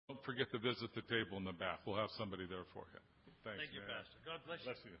Don't forget to visit the table in the back. We'll have somebody there for you. Thanks, Thank you, man. Pastor. God bless you.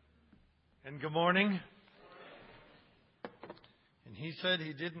 Bless you. And good morning. And he said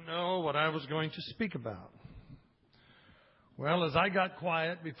he didn't know what I was going to speak about. Well, as I got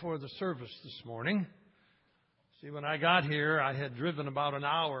quiet before the service this morning, see, when I got here, I had driven about an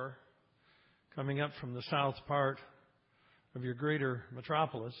hour coming up from the south part of your greater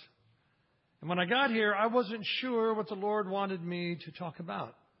metropolis. And when I got here, I wasn't sure what the Lord wanted me to talk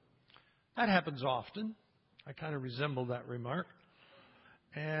about. That happens often. I kind of resemble that remark.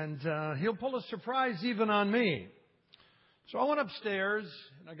 And He'll pull a surprise even on me. So I went upstairs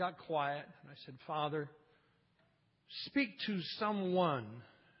and I got quiet and I said, Father, speak to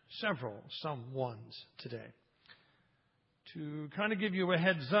several someones today. To kind of give you a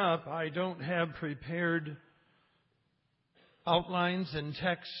heads up, I don't have prepared outlines and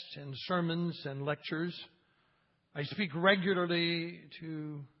text and sermons and lectures. I speak regularly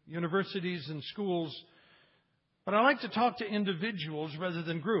to universities and schools, but I like to talk to individuals rather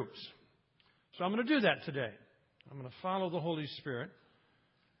than groups. So I'm going to do that today. I'm going to follow the Holy Spirit.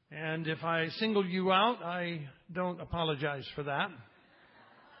 And if I single you out, I don't apologize for that.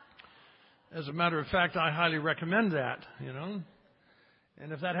 As a matter of fact, I highly recommend that,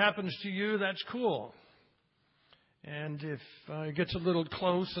 And if that happens to you, that's cool. And if it gets a little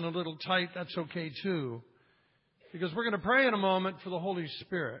close and a little tight, that's okay too. Because we're going to pray in a moment for the Holy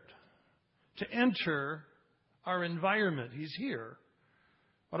Spirit to enter our environment. He's here.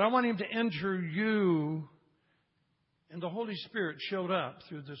 But I want Him to enter you. And the Holy Spirit showed up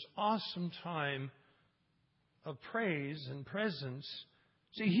through this awesome time of praise and presence.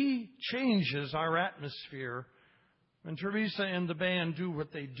 See, He changes our atmosphere when Teresa and the band do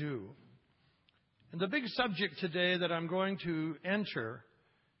what they do. And the big subject today that I'm going to enter,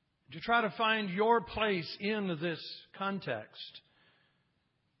 to try to find your place in this context,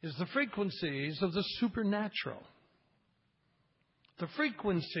 is the frequencies of the supernatural. The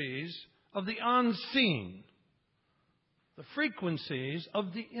frequencies of the unseen. The frequencies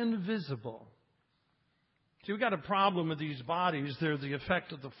of the invisible. See, we've got a problem with these bodies. They're the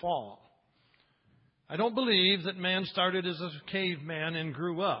effect of the fall. I don't believe that man started as a caveman and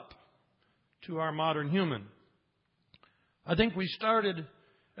grew up to our modern human. I think we started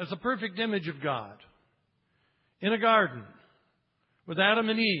as a perfect image of God in a garden with Adam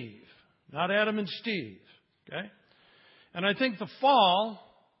and Eve, not Adam and Steve. Okay? And I think the fall,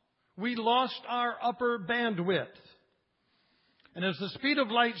 we lost our upper bandwidth. And as the speed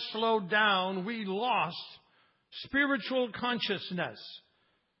of light slowed down, we lost spiritual consciousness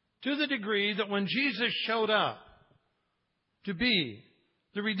to the degree that when Jesus showed up to be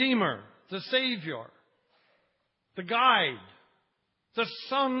the Redeemer, the Savior, the Guide, the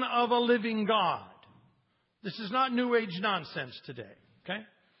Son of a living God. This is not New Age nonsense today, okay?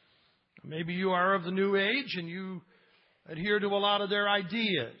 Maybe you are of the New Age and you adhere to a lot of their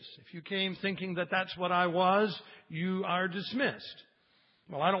ideas. If you came thinking that that's what I was, you are dismissed.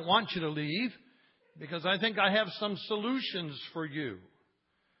 Well, I don't want you to leave because I think I have some solutions for you.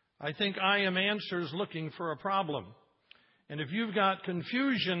 I think I am answers looking for a problem. And if you've got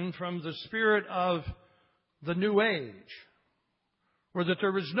confusion from the spirit of the New Age, or that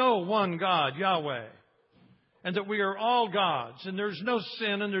there is no one God, Yahweh, and that we are all gods, and there's no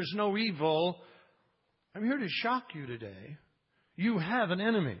sin and there's no evil, I'm here to shock you today. You have an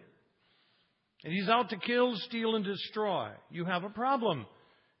enemy. And he's out to kill, steal, and destroy. You have a problem.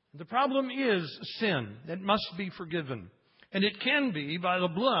 The problem is sin that must be forgiven. And it can be by the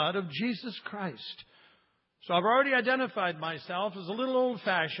blood of Jesus Christ. So I've already identified myself as a little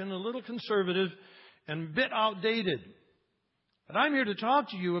old-fashioned, a little conservative, and a bit outdated. But I'm here to talk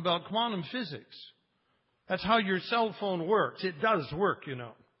to you about quantum physics. That's how your cell phone works. It does work,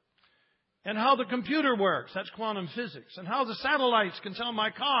 And how the computer works. That's quantum physics. And how the satellites can tell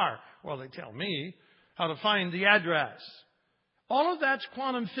my car. Well, they tell me how to find the address. All of that's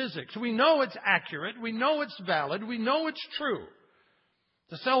quantum physics. We know it's accurate. We know it's valid. We know it's true.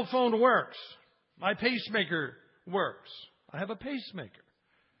 The cell phone works. My pacemaker works. I have a pacemaker.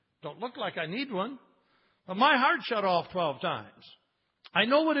 Don't look like I need one. But my heart shut off 12 times. I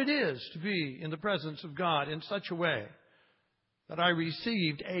know what it is to be in the presence of God in such a way that I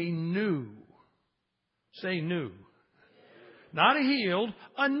received a new, say new, not a healed,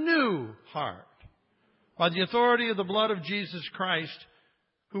 a new heart by the authority of the blood of Jesus Christ,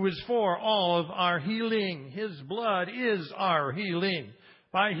 who is for all of our healing. His blood is our healing.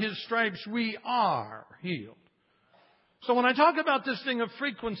 By His stripes we are healed. So when I talk about this thing of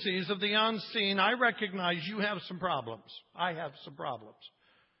frequencies of the unseen, I recognize you have some problems. I have some problems.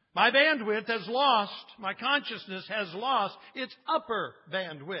 My bandwidth has lost, my consciousness has lost its upper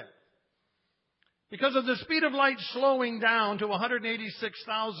bandwidth. Because of the speed of light slowing down to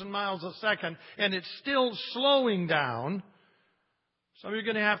 186,000 miles a second, and it's still slowing down, some of you are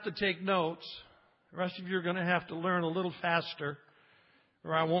going to have to take notes. The rest of you are going to have to learn a little faster,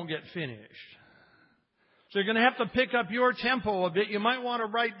 or I won't get finished. So you're going to have to pick up your tempo a bit. You might want to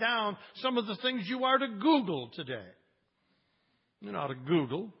write down some of the things you are to Google today. You know how to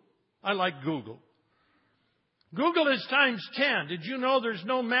Google. I like Google. Google is times 10. Did you know there's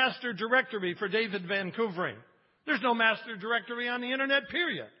no master directory for David Van Koevering? There's no master directory on the internet,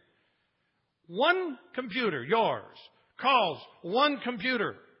 period. One computer, yours, calls one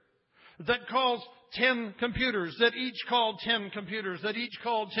computer that calls 10 computers, that each call 10 computers, that each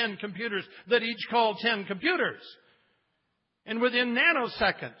call 10 computers, that each call 10 computers. And within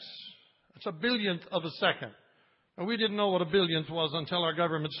nanoseconds, it's a billionth of a second. And we didn't know what a billionth was until our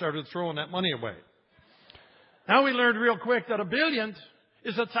government started throwing that money away. Now we learned real quick that a billionth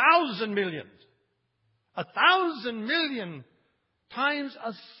is 1,000 million. 1,000 million times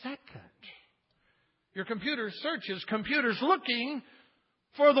a second. Your computer searches computers looking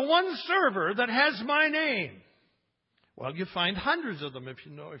for the one server that has my name. Well, you find hundreds of them if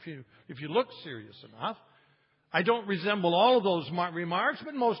you look serious enough. I don't resemble all of those remarks,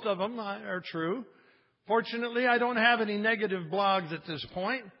 but most of them are true. Fortunately, I don't have any negative blogs at this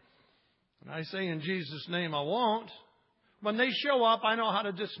point. And I say in Jesus' name I won't. When they show up, I know how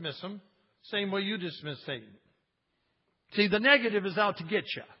to dismiss them. Same way you dismiss Satan. See, the negative is out to get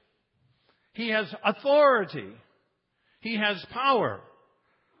you. He has authority. He has power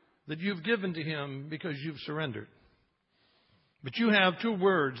that you've given to him because you've surrendered. But you have two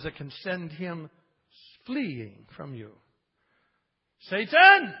words that can send him fleeing from you.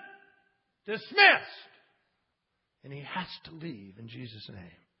 Satan, dismissed. And he has to leave in Jesus'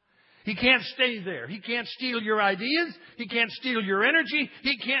 name. He can't stay there. He can't steal your ideas. He can't steal your energy.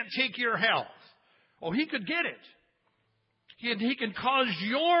 He can't take your health. Oh, he could get it. He can cause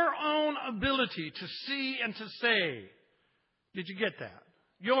your own ability to see and to say. Did you get that?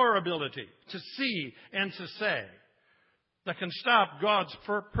 Your ability to see and to say. That can stop God's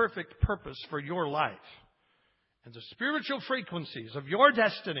perfect purpose for your life. And the spiritual frequencies of your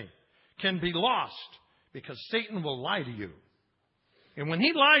destiny can be lost because Satan will lie to you. And when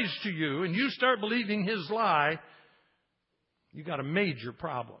he lies to you and you start believing his lie, you got a major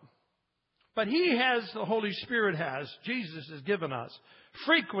problem. But he has, the Holy Spirit has, Jesus has given us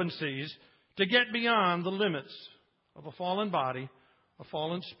frequencies to get beyond the limits of a fallen body, a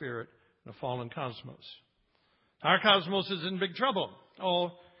fallen spirit, and a fallen cosmos. Our cosmos is in big trouble.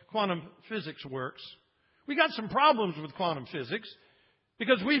 Oh, quantum physics works. We got some problems with quantum physics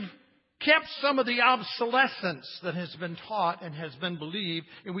because we've kept some of the obsolescence that has been taught and has been believed,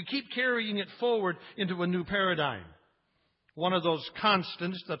 and we keep carrying it forward into a new paradigm. One of those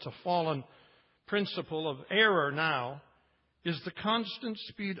constants that's a fallen principle of error now is the constant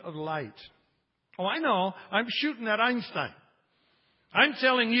speed of light. Oh, I know. I'm shooting at Einstein. I'm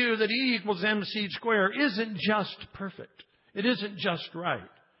telling you that E equals mc squared isn't just perfect. It isn't just right.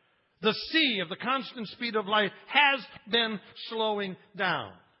 The C of the constant speed of light has been slowing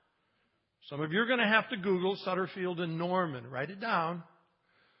down. Some of you are going to have to Google Sutterfield and Norman. Write it down.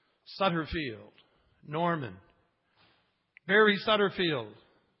 Sutterfield, Norman. Barry Sutterfield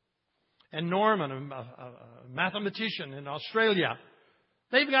and Norman, a mathematician in Australia.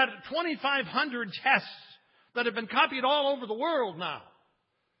 They've got 2,500 tests that have been copied all over the world now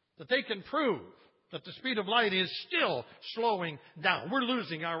that they can prove that the speed of light is still slowing down. We're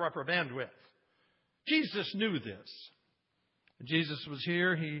losing our upper bandwidth. Jesus knew this. Jesus was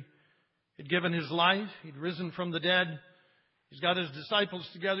here. He had given his life. He'd risen from the dead. He's got his disciples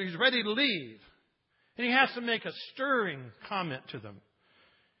together. He's ready to leave. And he has to make a stirring comment to them.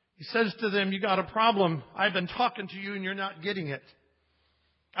 He says to them, you got a problem. I've been talking to you and you're not getting it.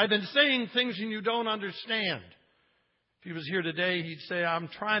 I've been saying things and you don't understand. If he was here today, he'd say, I'm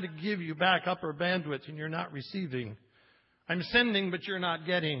trying to give you back upper bandwidth and you're not receiving. I'm sending, but you're not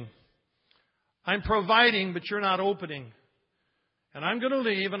getting. I'm providing, but you're not opening. And I'm going to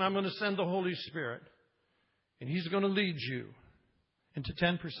leave and I'm going to send the Holy Spirit. And he's going to lead you into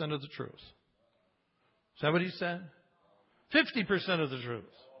 10% of the truth. Is that what he said? 50% of the truth.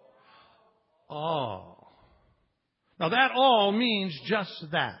 All. Now that all means just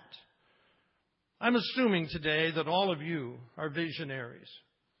that. I'm assuming today that all of you are visionaries.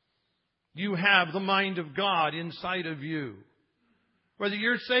 You have the mind of God inside of you. Whether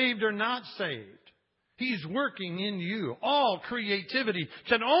you're saved or not saved, He's working in you. All creativity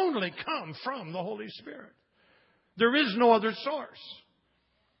can only come from the Holy Spirit. There is no other source.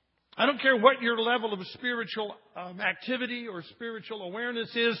 I don't care what your level of spiritual activity or spiritual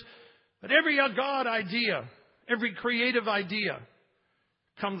awareness is, but every God idea, every creative idea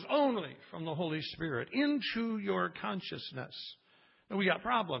comes only from the Holy Spirit into your consciousness. And we got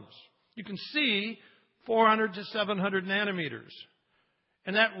problems. You can see 400 to 700 nanometers.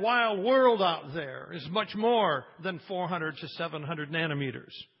 And that wild world out there is much more than 400 to 700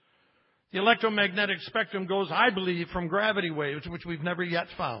 nanometers. The electromagnetic spectrum goes, I believe, from gravity waves, which we've never yet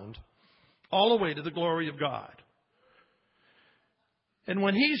found, all the way to the glory of God. And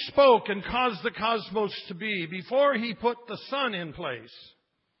when He spoke and caused the cosmos to be, before He put the sun in place,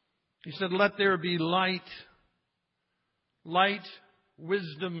 He said, let there be light. Light,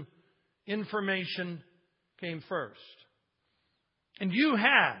 wisdom, information came first. And you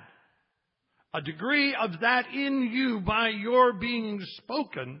had a degree of that in you by your being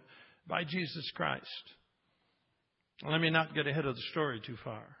spoken by Jesus Christ. Let me not get ahead of the story too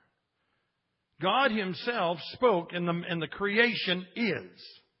far. God Himself spoke and the creation is.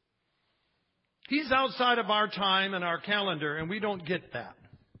 He's outside of our time and our calendar, and we don't get that.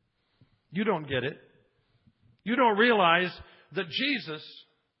 You don't get it. You don't realize that Jesus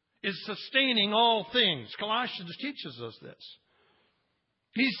is sustaining all things. Colossians teaches us this.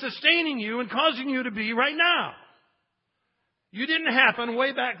 He's sustaining you and causing you to be right now. You didn't happen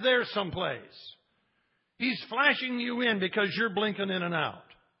way back there someplace. He's flashing you in because you're blinking in and out.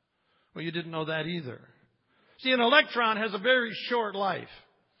 Well, you didn't know that either. See, an electron has a very short life.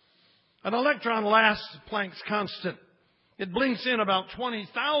 An electron lasts Planck's constant. It blinks in about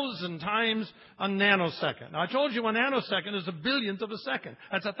 20,000 times a nanosecond. Now, I told you a nanosecond is a billionth of a second.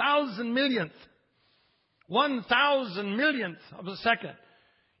 That's 1,000 millionth. 1,000 millionth of a second.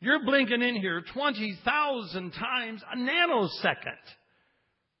 You're blinking in here 20,000 times a nanosecond.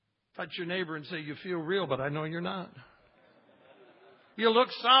 Touch your neighbor and say, you feel real, but I know you're not. You look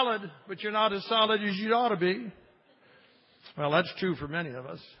solid, but you're not as solid as you ought to be. Well, that's true for many of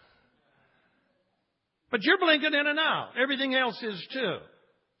us. But you're blinking in and out. Everything else is too.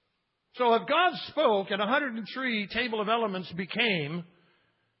 So if God spoke and 103 table of elements became,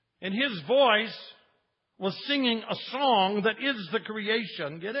 and His voice was singing a song that is the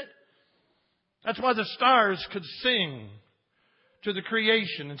creation, get it? That's why the stars could sing to the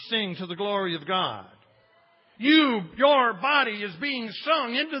creation and sing to the glory of God. Your body is being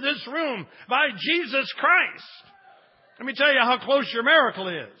sung into this room by Jesus Christ. Let me tell you how close your miracle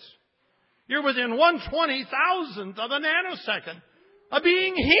is. You're within 1/20,000th of a nanosecond of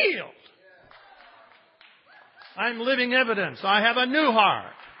being healed. I'm living evidence. I have a new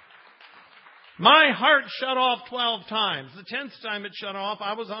heart. My heart shut off 12 times. The 10th time it shut off,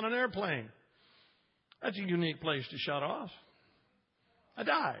 I was on an airplane. That's a unique place to shut off. I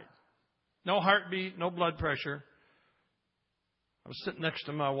died. No heartbeat, no blood pressure. I was sitting next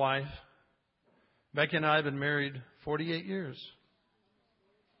to my wife. Becky and I have been married 48 years.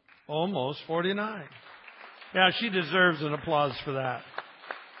 Almost 49. Yeah, she deserves an applause for that.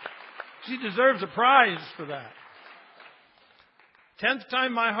 She deserves a prize for that. 10th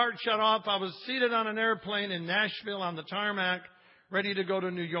time my heart shut off, I was seated on an airplane in Nashville on the tarmac, ready to go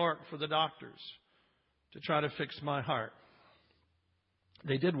to New York for the doctors to try to fix my heart.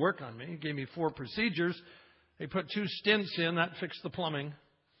 They did work on me, gave me 4 procedures. They put 2 stents in, that fixed the plumbing.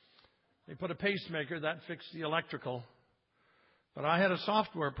 They put a pacemaker, that fixed the electrical. But I had a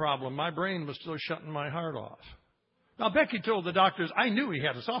software problem. My brain was still shutting my heart off. Now, Becky told the doctors, I knew he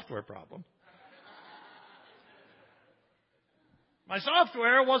had a software problem. My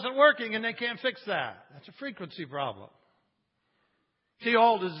software wasn't working, and they can't fix that. That's a frequency problem. See,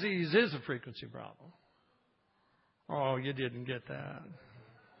 all disease is a frequency problem. Oh, you didn't get that.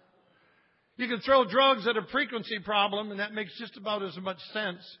 You can throw drugs at a frequency problem, and that makes just about as much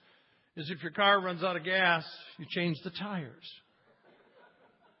sense as if your car runs out of gas, you change the tires.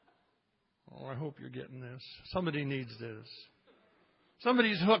 Oh, I hope you're getting this. Somebody needs this.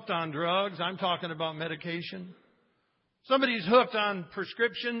 Somebody's hooked on drugs. I'm talking about medication. Somebody's hooked on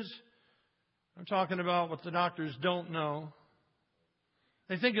prescriptions. I'm talking about what the doctors don't know.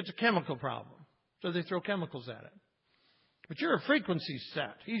 They think it's a chemical problem, so they throw chemicals at it. But you're a frequency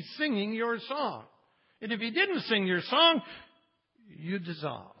set. He's singing your song. And if he didn't sing your song, you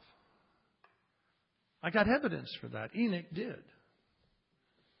dissolve. I got evidence for that. Enoch did.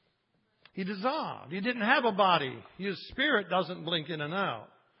 He dissolved. He didn't have a body. His spirit doesn't blink in and out.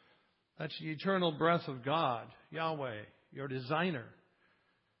 That's the eternal breath of God, Yahweh, your designer.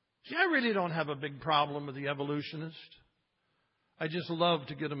 See, I really don't have a big problem with the evolutionist. I just love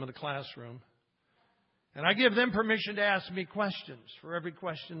to get them in the classroom. And I give them permission to ask me questions. For every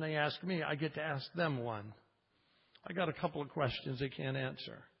question they ask me, I get to ask them one. I got a couple of questions they can't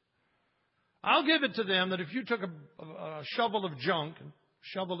answer. I'll give it to them that if you took a shovel of junk and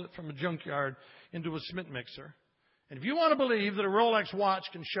shoveled it from a junkyard into a Smith mixer, and if you want to believe that a Rolex watch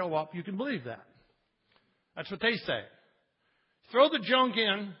can show up, you can believe that. That's what they say. Throw the junk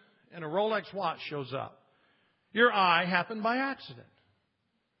in, and a Rolex watch shows up. Your eye happened by accident.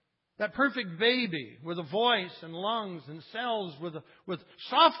 That perfect baby with a voice and lungs and cells with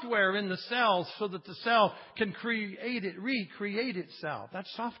software in the cells so that the cell can recreate itself.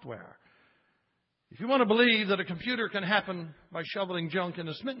 That's software. If you want to believe that a computer can happen by shoveling junk in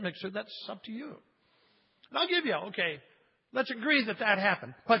a Smith mixer, that's up to you. And I'll give you, okay, let's agree that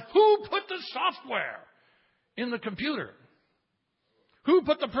happened. But who put the software in the computer? Who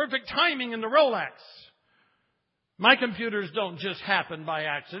put the perfect timing in the Rolex? My computers don't just happen by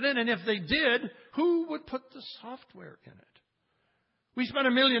accident, and if they did, who would put the software in it? We spent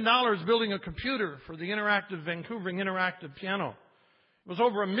 $1 million building a computer for the Vancouver Interactive Piano. It was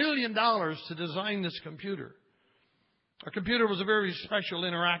over $1 million to design this computer. Our computer was a very special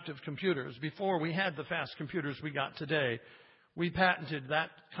interactive computer. It was before we had the fast computers we got today. We patented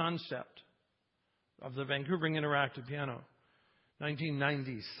that concept of the Vancouver Interactive Piano,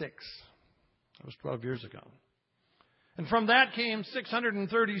 1996. That was 12 years ago. And from that came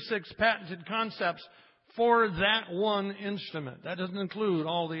 636 patented concepts for that one instrument. That doesn't include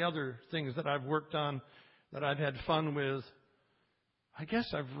all the other things that I've worked on, that I've had fun with. I guess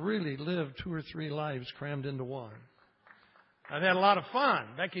I've really lived 2 or 3 lives crammed into one. I've had a lot of fun.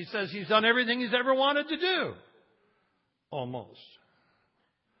 Becky says he's done everything he's ever wanted to do. Almost.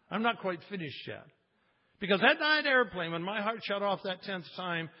 I'm not quite finished yet. Because that night airplane, when my heart shut off that 10th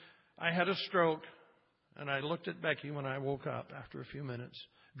time, I had a stroke. And I looked at Becky when I woke up after a few minutes,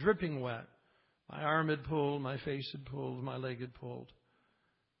 dripping wet. My arm had pulled, my face had pulled, my leg had pulled.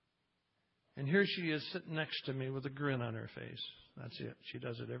 And here she is sitting next to me with a grin on her face. That's it. She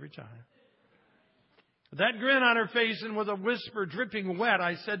does it every time. That grin on her face and with a whisper dripping wet,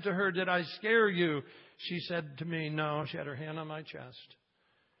 I said to her, "Did I scare you?" She said to me, "No." She had her hand on my chest.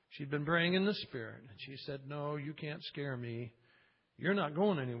 She'd been praying in the Spirit. And she said, "No, you can't scare me. You're not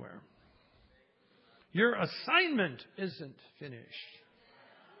going anywhere. Your assignment isn't finished."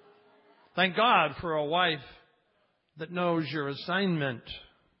 Thank God for a wife that knows your assignment.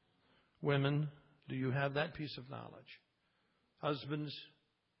 Women, do you have that piece of knowledge? Husbands,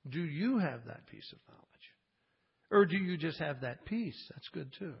 do you have that piece of knowledge? Or do you just have that peace? That's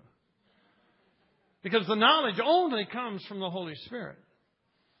good too. Because the knowledge only comes from the Holy Spirit.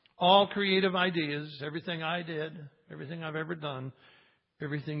 All creative ideas, everything I did, everything I've ever done,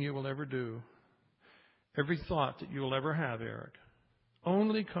 everything you will ever do, every thought that you will ever have, Eric,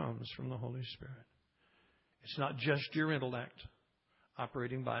 only comes from the Holy Spirit. It's not just your intellect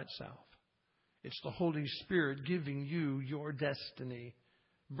operating by itself. It's the Holy Spirit giving you your destiny,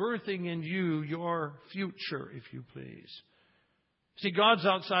 birthing in you your future, if you please. See, God's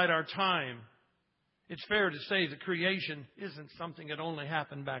outside our time. It's fair to say that creation isn't something that only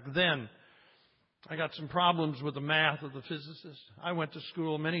happened back then. I got some problems with the math of the physicists. I went to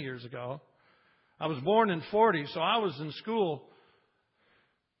school many years ago. I was born in 40, so I was in school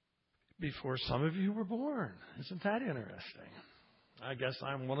before some of you were born. Isn't that interesting? I guess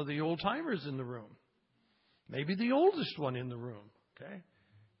I'm one of the old-timers in the room. Maybe the oldest one in the room. Okay?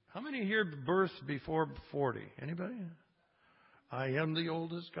 How many here birthed before 40? Anybody? I am the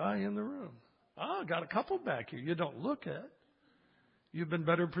oldest guy in the room. Oh, got a couple back here. You don't look it. You've been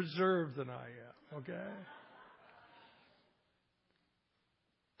better preserved than I am. Okay?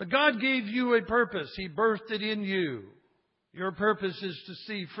 But God gave you a purpose. He birthed it in you. Your purpose is to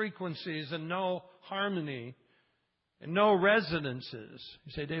see frequencies and know harmony and know resonances.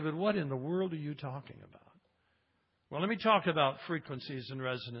 You say, "David, what in the world are you talking about?" Well, let me talk about frequencies and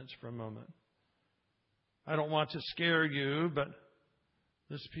resonance for a moment. I don't want to scare you, but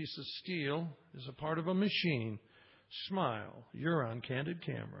this piece of steel is a part of a machine. Smile. You're on candid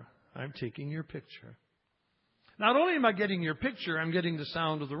camera. I'm taking your picture. Not only am I getting your picture, I'm getting the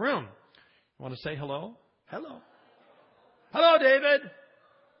sound of the room. You want to say hello? Hello. Hello, David.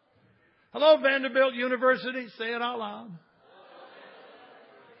 Hello, Vanderbilt University. Say it out loud.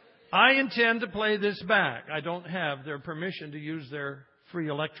 I intend to play this back. I don't have their permission to use their free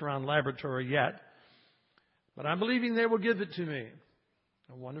electron laboratory yet, but I'm believing they will give it to me.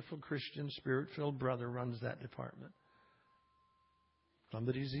 A wonderful Christian, Spirit-filled brother runs that department.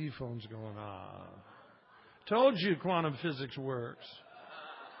 Somebody's e-phone's going on. Told you quantum physics works.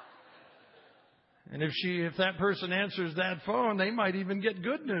 And if that person answers that phone, they might even get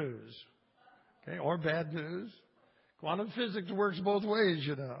good news. Okay, or bad news. Quantum physics works both ways,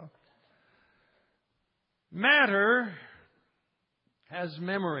 you know. Matter has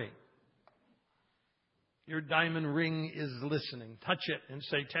memory. Your diamond ring is listening. Touch it and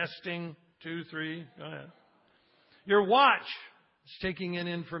say, testing, 2, 3, go ahead. Your watch is taking in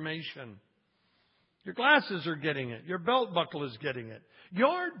information. Your glasses are getting it. Your belt buckle is getting it.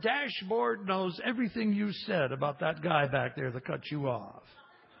 Your dashboard knows everything you said about that guy back there that cut you off.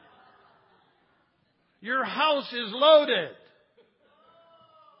 Your house is loaded.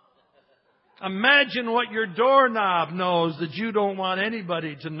 Imagine what your doorknob knows that you don't want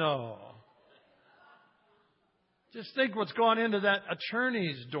anybody to know. Just think what's gone into that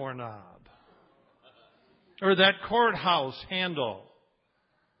attorney's doorknob. Or that courthouse handle.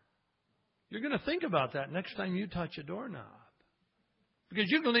 You're going to think about that next time you touch a doorknob. Because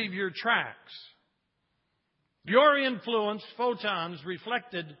you can leave your tracks. Your influence, photons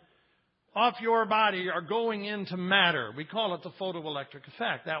reflected off your body, are going into matter. We call it the photoelectric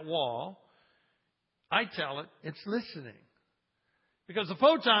effect. That wall, I tell it, it's listening. Because the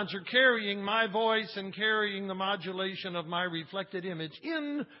photons are carrying my voice and carrying the modulation of my reflected image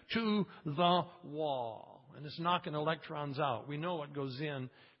into the wall. And it's knocking electrons out. We know what goes in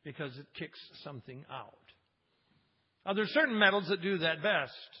because it kicks something out. Now, there's certain metals that do that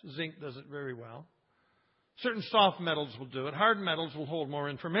best. Zinc does it very well. Certain soft metals will do it. Hard metals will hold more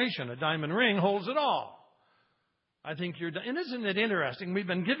information. A diamond ring holds it all. I think and isn't it interesting? We've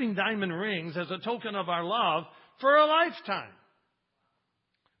been giving diamond rings as a token of our love for a lifetime.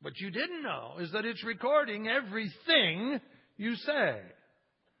 What you didn't know is that it's recording everything you say.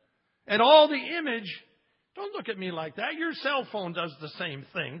 And all the image, don't look at me like that. Your cell phone does the same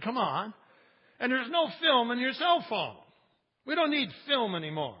thing. Come on. And there's no film in your cell phone. We don't need film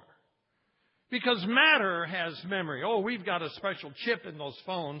anymore. Because matter has memory. Oh, we've got a special chip in those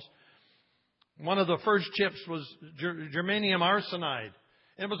phones. One of the first chips was germanium arsenide.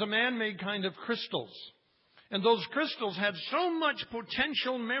 It was a man-made kind of crystals. And those crystals had so much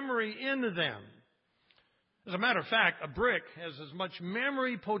potential memory in them. As a matter of fact, a brick has as much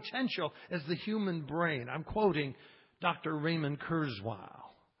memory potential as the human brain. I'm quoting Dr. Raymond Kurzweil,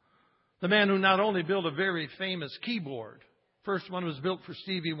 the man who not only built a very famous keyboard. First one was built for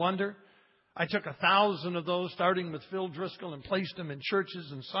Stevie Wonder. I took 1,000 of those, starting with Phil Driscoll, and placed them in churches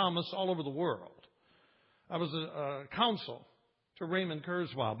and psalmists all over the world. I was a counsel to Raymond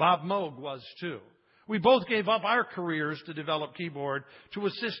Kurzweil. Bob Moog was too. We both gave up our careers to develop keyboard to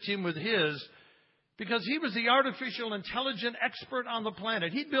assist him with his, because he was the artificial intelligence expert on the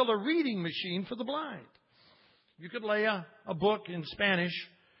planet. He'd built a reading machine for the blind. You could lay a book in Spanish,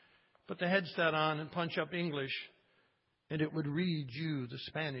 put the headset on, and punch up English, and it would read you the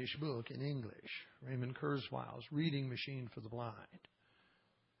Spanish book in English. Raymond Kurzweil's reading machine for the blind.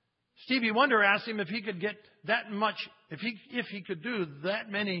 Stevie Wonder asked him if he could get that much, if he could do that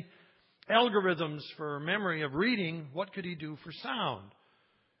many algorithms for memory of reading, what could he do for sound?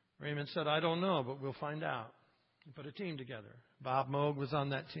 Raymond said, I don't know, but we'll find out. He put a team together. Bob Moog was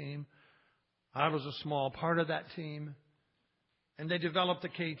on that team. I was a small part of that team. And they developed the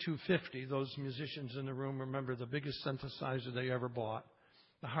K250. Those musicians in the room remember the biggest synthesizer they ever bought,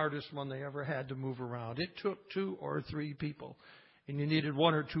 the hardest one they ever had to move around. It took 2 or 3 people, and you needed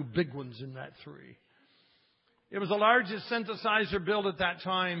 1 or 2 big ones in that 3. It was the largest synthesizer built at that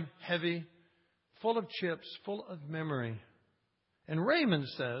time, heavy, full of chips, full of memory. And Raymond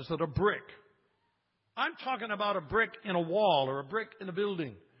says that a brick, I'm talking about a brick in a wall or a brick in a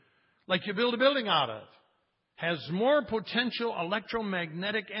building, like you build a building out of, has more potential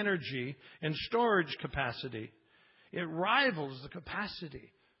electromagnetic energy and storage capacity. It rivals the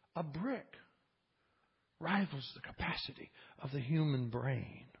capacity. A brick rivals the capacity of the human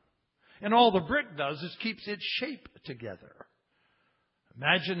brain. And all the brick does is keeps its shape together.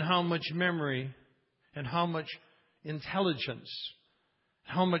 Imagine how much memory and how much intelligence,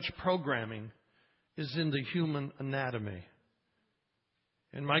 how much programming is in the human anatomy.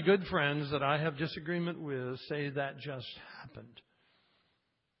 And my good friends that I have disagreement with say that just happened.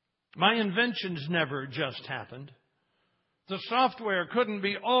 My inventions never just happened. The software couldn't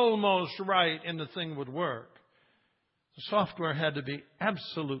be almost right and the thing would work. The software had to be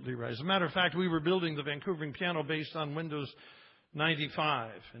absolutely right. As a matter of fact, we were building the Vancouver piano based on Windows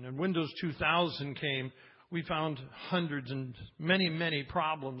 95. And when Windows 2000 came, we found hundreds and many, many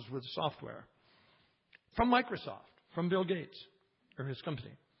problems with software. From Microsoft, from Bill Gates, or his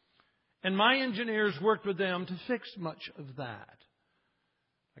company. And my engineers worked with them to fix much of that.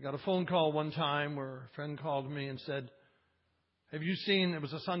 I got a phone call one time where a friend called me and said, have you seen, it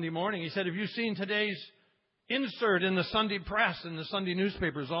was a Sunday morning, he said, have you seen today's insert in the Sunday press and the Sunday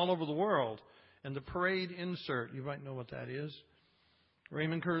newspapers all over the world? And the parade insert, you might know what that is.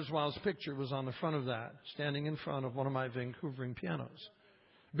 Raymond Kurzweil's picture was on the front of that, standing in front of one of my Vancouver pianos.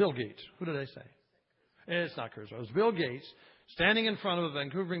 Bill Gates, who did I say? It's not Kurzweil. It was Bill Gates standing in front of a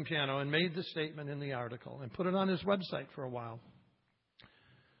Vancouvering piano and made the statement in the article and put it on his website for a while.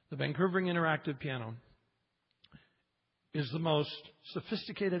 The Vancouvering Interactive Piano is the most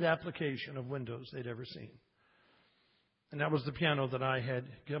sophisticated application of Windows they'd ever seen. And that was the piano that I had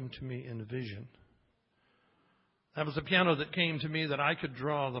given to me in a vision. That was the piano that came to me that I could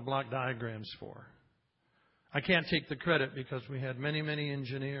draw the block diagrams for. I can't take the credit because we had many, many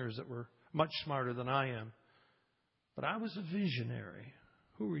engineers that were much smarter than I am. But I was a visionary.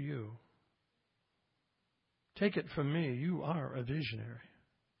 Who are you? Take it from me, you are a visionary.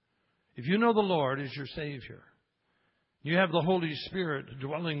 If you know the Lord as your Savior, you have the Holy Spirit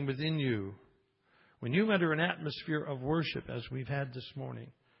dwelling within you. When you enter an atmosphere of worship, as we've had this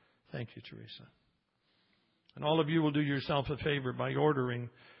morning, thank you, Teresa. And all of you will do yourself a favor by ordering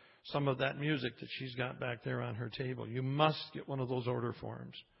some of that music that she's got back there on her table. You must get one of those order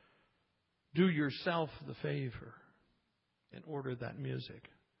forms. Do yourself the favor and order that music.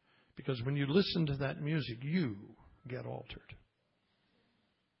 Because when you listen to that music, you get altered.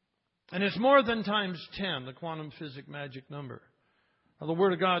 And it's more than times 10, the quantum physics magic number. Now, the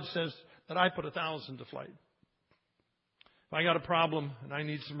Word of God says that I put 1,000 to flight. If I got a problem and I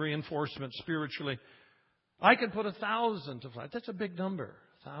need some reinforcement spiritually, I can put 1,000 to flight. That's a big number,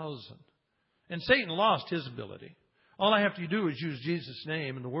 1,000. And Satan lost his ability. All I have to do is use Jesus'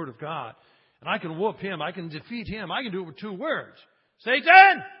 name and the Word of God. And I can whoop him. I can defeat him. I can do it with 2 words.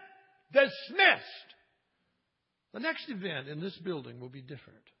 Satan, dismissed. The next event in this building will be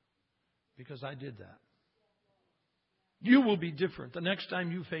different. Because I did that. You will be different the next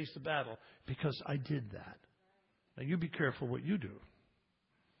time you face the battle because I did that. Now you be careful what you do.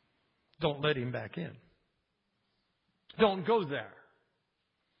 Don't let him back in. Don't go there.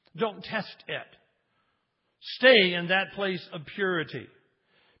 Don't test it. Stay in that place of purity.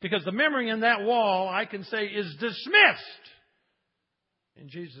 Because the memory in that wall, I can say, is dismissed in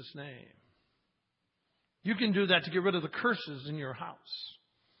Jesus' name. You can do that to get rid of the curses in your house.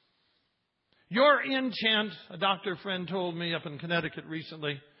 Your intent, a doctor friend told me up in Connecticut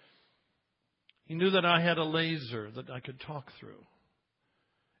recently, he knew that I had a laser that I could talk through.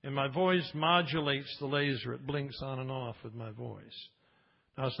 And my voice modulates the laser. It blinks on and off with my voice.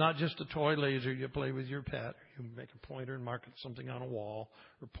 Now, it's not just a toy laser you play with your pet. You make a pointer and mark something on a wall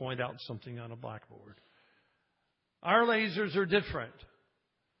or point out something on a blackboard. Our lasers are different.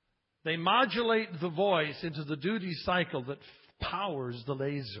 They modulate the voice into the duty cycle that powers the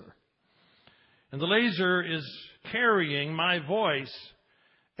laser. And the laser is carrying my voice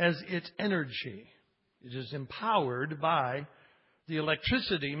as its energy. It is empowered by the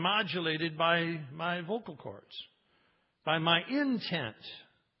electricity modulated by my vocal cords, by my intent,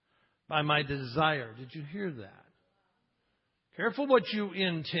 by my desire. Did you hear that? Careful what you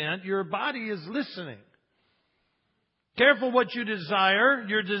intend. Your body is listening. Careful what you desire.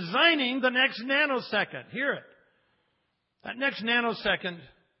 You're designing the next nanosecond. Hear it. That next nanosecond,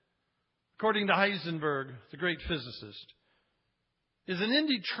 according to Heisenberg, the great physicist, is an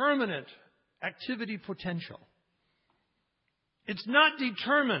indeterminate activity potential. It's not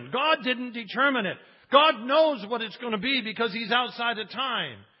determined. God didn't determine it. God knows what it's going to be because He's outside of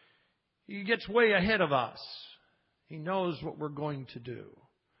time. He gets way ahead of us. He knows what we're going to do.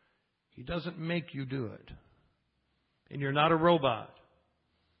 He doesn't make you do it. And you're not a robot.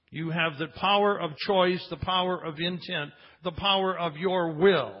 You have the power of choice, the power of intent, the power of your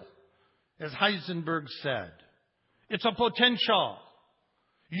will. As Heisenberg said, it's a potential.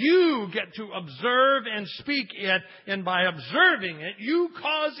 You get to observe and speak it, and by observing it, you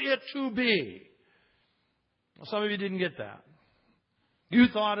cause it to be. Well, some of you didn't get that. You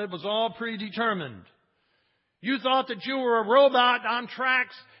thought it was all predetermined. You thought that you were a robot on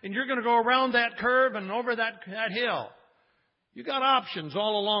tracks, and you're going to go around that curve and over that hill. You got options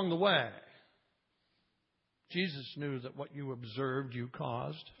all along the way. Jesus knew that what you observed, you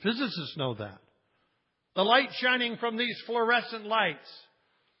caused. Physicists know that. The light shining from these fluorescent lights.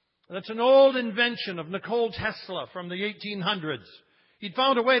 That's an old invention of Nikola Tesla from the 1800s. He'd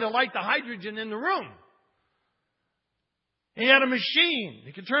found a way to light the hydrogen in the room. He had a machine.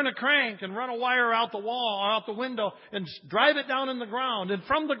 He could turn a crank and run a wire out the wall, out the window, and drive it down in the ground. And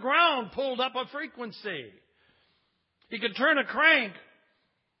from the ground pulled up a frequency. He could turn a crank,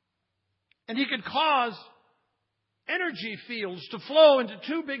 and he could cause energy fields to flow into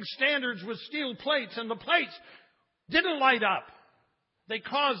 2 big standards with steel plates, and the plates didn't light up. They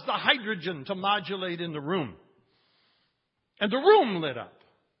caused the hydrogen to modulate in the room. And the room lit up.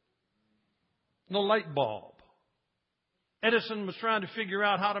 The light bulb. Edison was trying to figure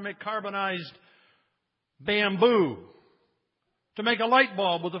out how to make carbonized bamboo to make a light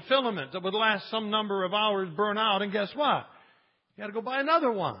bulb with a filament that would last some number of hours, burn out, and guess what? You got to go buy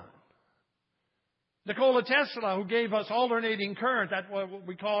another one. Nikola Tesla, who gave us alternating current, that's what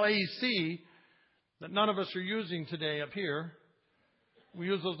we call AC, that none of us are using today up here. We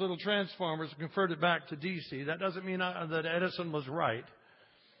use those little transformers and convert it back to DC. That doesn't mean that Edison was right.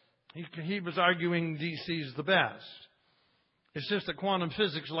 He was arguing DC is the best. It's just that quantum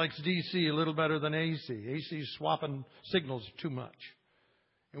physics likes DC a little better than AC. AC is swapping signals too much.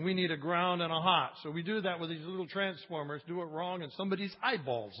 And we need a ground and a hot. So we do that with these little transformers, do it wrong, and somebody's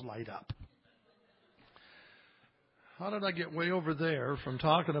eyeballs light up. How did I get way over there from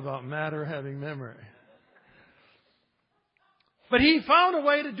talking about matter having memory? But he found a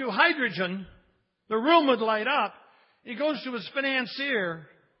way to do hydrogen. The room would light up. He goes to his financier,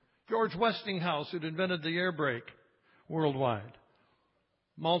 George Westinghouse, who'd invented the air brake worldwide.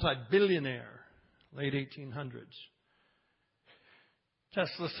 Multi-billionaire, late 1800s.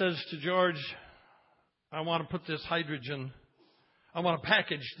 Tesla says to George, I want to put this hydrogen, I want to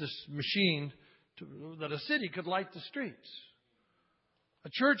package this machine that a city could light the streets. A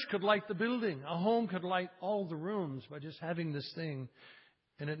church could light the building. A home could light all the rooms by just having this thing,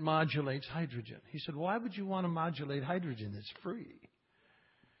 and it modulates hydrogen. He said, why would you want to modulate hydrogen? It's free.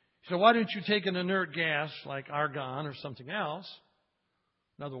 He said, why don't you take an inert gas like argon or something else,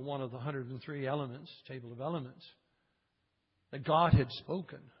 another one of the 103 elements, table of elements, that God had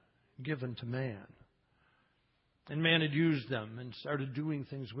spoken, given to man. And man had used them and started doing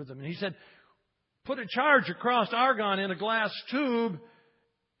things with them. And he said, put a charge across argon in a glass tube,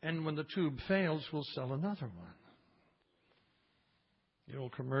 and when the tube fails, we'll sell another one. The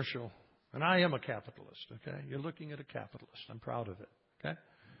old commercial. And I am a capitalist, okay? You're looking at a capitalist. I'm proud of it, okay?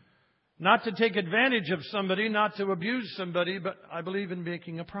 Not to take advantage of somebody, not to abuse somebody, but I believe in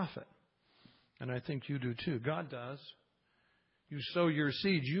making a profit. And I think you do too. God does. You sow your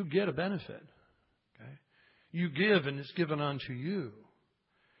seeds, you get a benefit, okay? You give, and it's given unto you.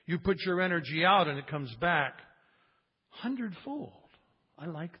 You put your energy out and it comes back 100-fold. I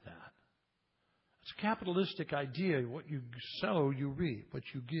like that. It's a capitalistic idea. What you sow, you reap. What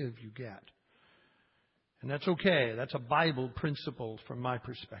you give, you get. And that's okay. That's a Bible principle from my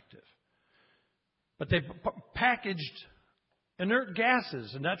perspective. But they packaged inert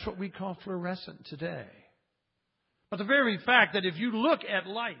gases, and that's what we call fluorescent today. But the very fact that if you look at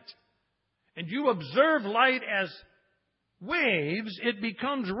light and you observe light as waves, it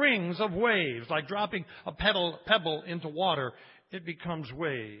becomes rings of waves. Like dropping a pebble into water, it becomes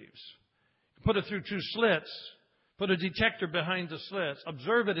waves. Put it through two slits, put a detector behind the slits,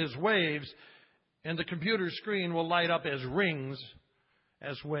 observe it as waves, and the computer screen will light up as rings,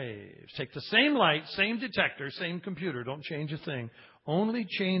 as waves. Take the same light, same detector, same computer, don't change a thing. Only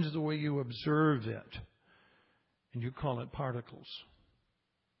change the way you observe it. And you call it particles.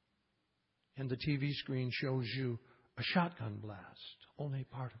 And the TV screen shows you a shotgun blast. Only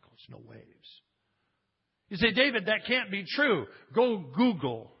particles, no waves. You say, David, that can't be true. Go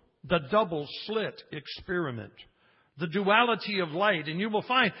Google the double slit experiment, the duality of light, and you will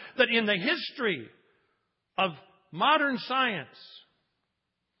find that in the history of modern science,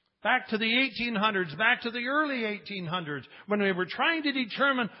 back to the 1800s, back to the early 1800s, when we were trying to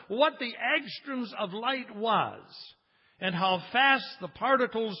determine what the angstroms of light was and how fast the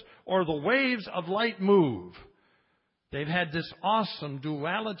particles or the waves of light move, they've had this awesome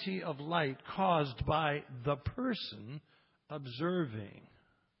duality of light caused by the person observing.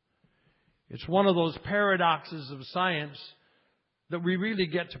 It's one of those paradoxes of science that we really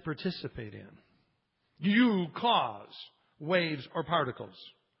get to participate in. You cause waves or particles.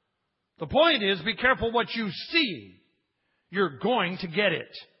 The point is, be careful what you see. You're going to get it.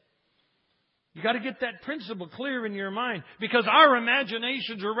 You got to get that principle clear in your mind, because our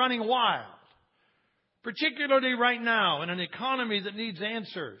imaginations are running wild. Particularly right now in an economy that needs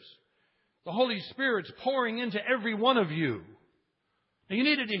answers. The Holy Spirit's pouring into every one of you. And you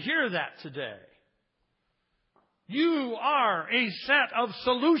needed to hear that today. You are a set of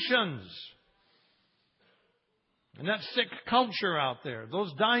solutions. And that sick culture out there,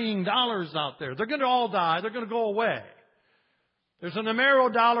 those dying dollars out there, they're going to all die. They're going to go away. There's an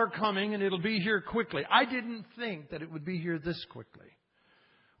 $1 coming, and it'll be here quickly. I didn't think that it would be here this quickly.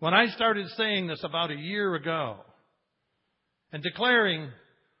 When I started saying this about a year ago and declaring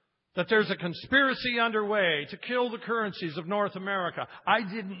that there's a conspiracy underway to kill the currencies of North America, I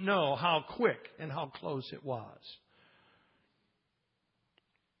didn't know how quick and how close it was.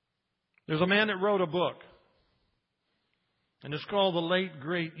 There's a man that wrote a book, and it's called The Late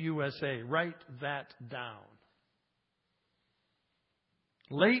Great USA. Write that down.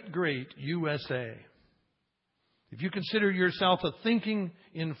 Late Great USA. if you consider yourself a thinking,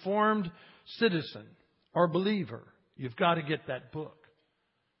 informed citizen or believer, you've got to get that book.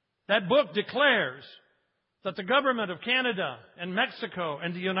 That book declares that the government of Canada and Mexico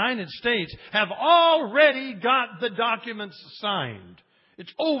and the United States have already got the documents signed.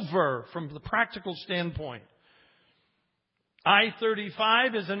 It's over from the practical standpoint.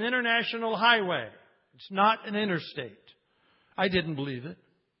 I-35 is an international highway. It's not an interstate. I didn't believe it.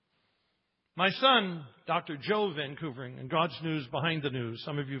 My son, Dr. Joe Vancouver, in God's News Behind the News,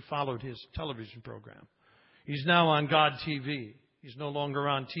 some of you followed his television program. He's now on God TV. He's no longer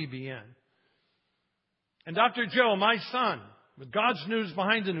on TBN. And Dr. Joe, my son, with God's News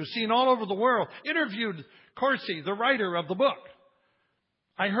Behind the News, seen all over the world, interviewed Corsi, the writer of the book.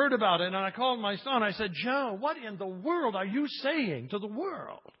 I heard about it and I called my son. I said, Joe, what in the world are you saying to the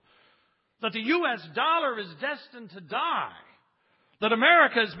world? That the U.S. dollar is destined to die. That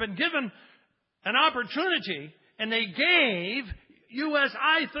America has been given an opportunity, and they gave U.S.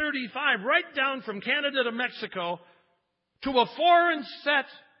 I-35 right down from Canada to Mexico to a foreign set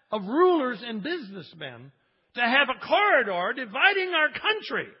of rulers and businessmen to have a corridor dividing our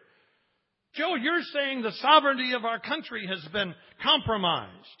country. Joe, you're saying the sovereignty of our country has been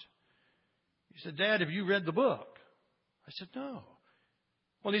compromised. He said, Dad, have you read the book? I said, no.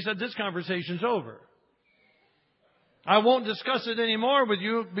 Well, he said, this conversation's over. I won't discuss it anymore with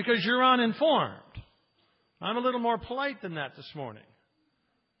you because you're uninformed. I'm a little more polite than that this morning.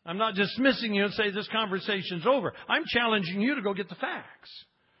 I'm not dismissing you and say this conversation's over. I'm challenging you to go get the facts.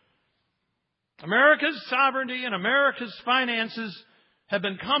 America's sovereignty and America's finances have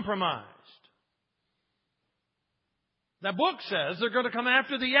been compromised. That book says they're going to come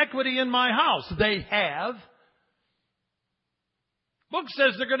after the equity in my house. They have. Book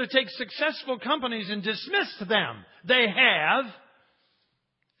says they're going to take successful companies and dismiss them. They have.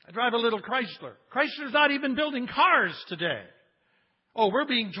 I drive a little Chrysler. Chrysler's not even building cars today. Oh, we're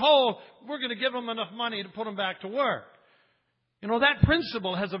being told we're going to give them enough money to put them back to work. You know, that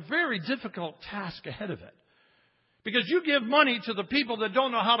principle has a very difficult task ahead of it. Because you give money to the people that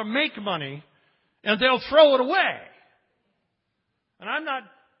don't know how to make money, and they'll throw it away. And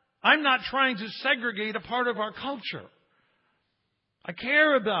I'm not trying to segregate a part of our culture. I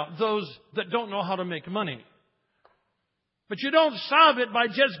care about those that don't know how to make money. But you don't solve it by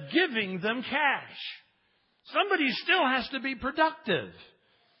just giving them cash. Somebody still has to be productive.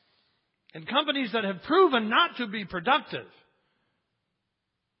 And companies that have proven not to be productive,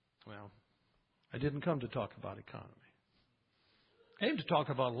 well, I didn't come to talk about economy. I came to talk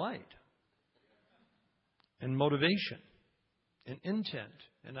about light and motivation and intent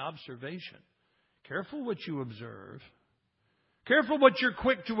and observation. Careful what you observe. Careful what you're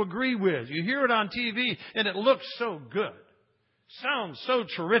quick to agree with. You hear it on TV and it looks so good. Sounds so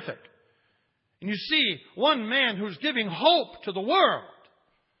terrific. And you see one man who's giving hope to the world.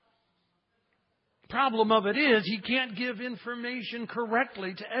 The problem of it is he can't give information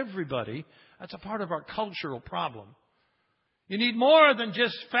correctly to everybody. That's a part of our cultural problem. You need more than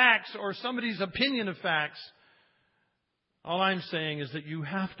just facts or somebody's opinion of facts. All I'm saying is that you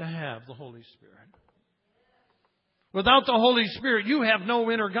have to have the Holy Spirit. Without the Holy Spirit, you have no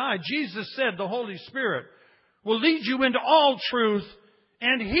inner guide. Jesus said the Holy Spirit will lead you into all truth,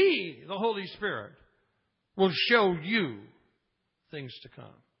 and He, the Holy Spirit, will show you things to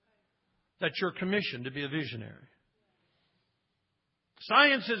come. That you're commissioned to be a visionary.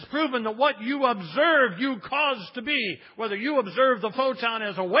 Science has proven that what you observe, you cause to be. Whether you observe the photon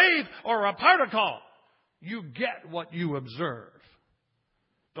as a wave or a particle, you get what you observe.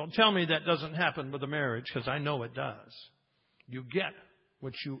 Don't tell me that doesn't happen with a marriage, because I know it does. You get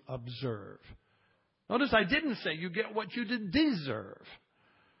what you observe. Notice I didn't say you get what you deserve.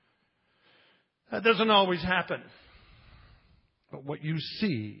 That doesn't always happen. But what you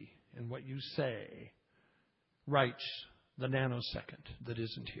see and what you say writes the nanosecond that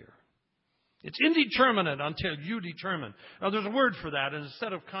isn't here. It's indeterminate until you determine. Now, there's a word for that and a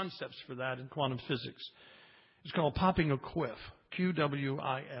set of concepts for that in quantum physics. It's called popping a quiff.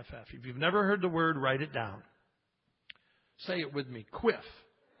 Q-W-I-F-F. If you've never heard the word, write it down. Say it with me. Quiff.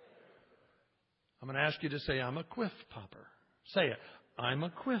 I'm going to ask you to say, I'm a quiff popper. Say it. I'm a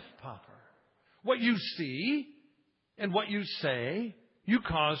quiff popper. What you see and what you say, you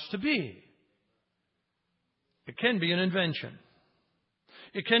cause to be. It can be an invention.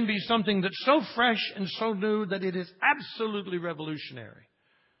 It can be something that's so fresh and so new that it is absolutely revolutionary.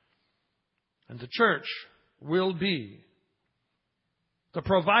 And the church will be the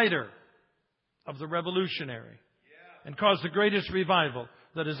provider of the revolutionary and cause the greatest revival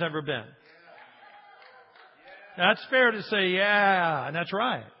that has ever been. That's fair to say, yeah, and that's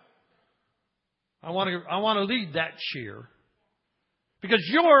right. I want to lead that cheer. Because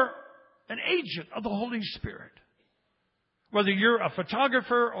you're an agent of the Holy Spirit. Whether you're a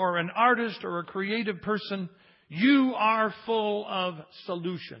photographer or an artist or a creative person, you are full of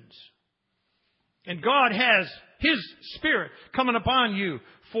solutions. And God has His Spirit coming upon you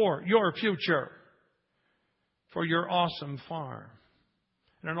for your future, for your awesome farm,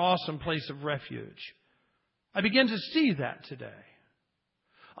 and an awesome place of refuge. I begin to see that today.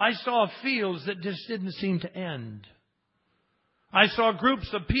 I saw fields that just didn't seem to end. I saw groups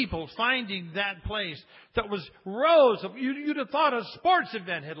of people finding that place that was rows of, you'd have thought a sports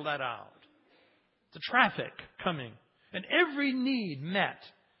event had let out. The traffic coming. And every need met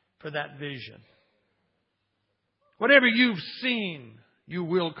for that vision. Whatever you've seen, you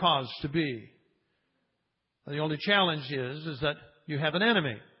will cause to be. The only challenge is that you have an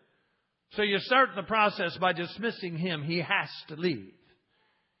enemy. So you start the process by dismissing him. He has to leave.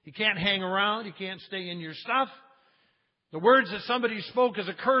 He can't hang around. He can't stay in your stuff. The words that somebody spoke as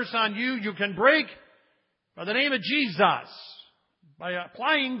a curse on you, you can break by the name of Jesus, by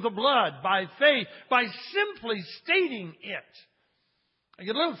applying the blood, by faith, by simply stating it. I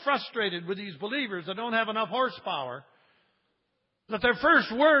get a little frustrated with these believers that don't have enough horsepower, that their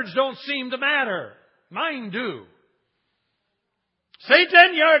first words don't seem to matter. Mine do.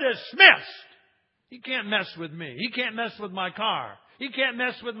 Satan, you're dismissed. He can't mess with me. He can't mess with my car. He can't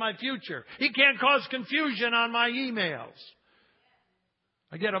mess with my future. He can't cause confusion on my emails.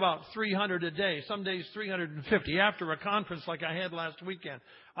 I get about 300 a day, some days 350. After a conference like I had last weekend,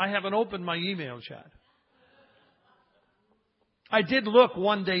 I haven't opened my email chat. I did look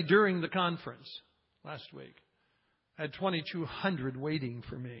one day during the conference last week. I had 2,200 waiting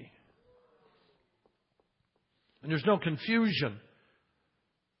for me. And there's no confusion.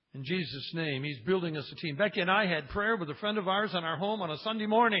 In Jesus' name, He's building us a team. Becky and I had prayer with a friend of ours in our home on a Sunday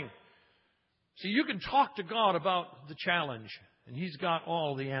morning. See, you can talk to God about the challenge, and He's got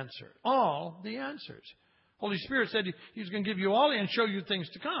all the answers. All the answers. Holy Spirit said He's going to give you all and show you things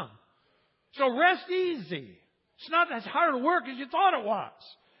to come. So rest easy. It's not as hard a work as you thought it was.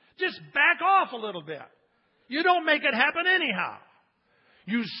 Just back off a little bit. You don't make it happen anyhow.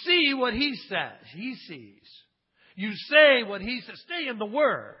 You see what He says. He sees. You say what He says. Stay in the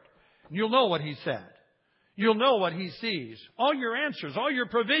Word. And you'll know what He said. You'll know what He sees. All your answers, all your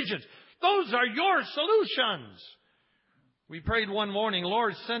provisions. Those are your solutions. We prayed one morning,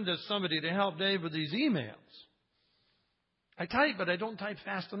 Lord, send us somebody to help Dave with these emails. I type, but I don't type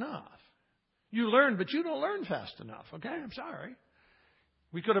fast enough. You learn, but you don't learn fast enough. Okay? I'm sorry.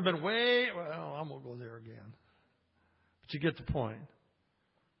 We could have been I won't go there again. But you get the point.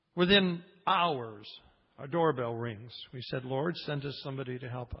 Within hours, our doorbell rings. We said, Lord, send us somebody to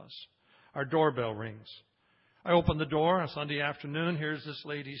help us. Our doorbell rings. I open the door on Sunday afternoon. Here's this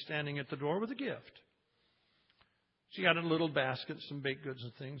lady standing at the door with a gift. She got a little basket, some baked goods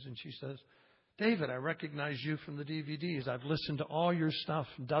and things, and she says, David, I recognize you from the DVDs. I've listened to all your stuff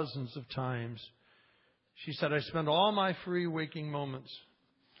dozens of times. She said, I spend all my free waking moments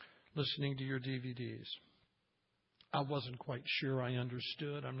listening to your DVDs. I wasn't quite sure I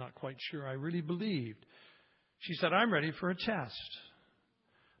understood. I'm not quite sure I really believed. She said, I'm ready for a test.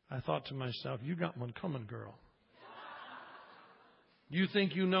 I thought to myself, you got one coming, girl. You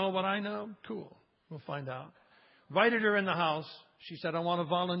think you know what I know? Cool. We'll find out. Invited her in the house. She said, I want to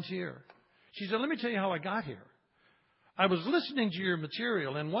volunteer. She said, let me tell you how I got here. I was listening to your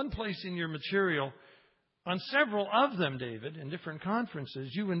material, and one place in your material, on several of them, David, in different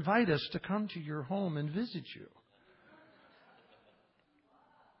conferences, you invite us to come to your home and visit you.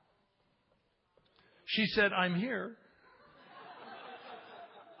 She said, I'm here.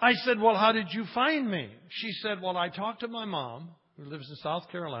 I said, well, how did you find me? She said, well, I talked to my mom, who lives in South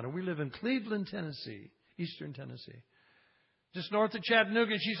Carolina. We live in Cleveland, Tennessee, eastern Tennessee, just north of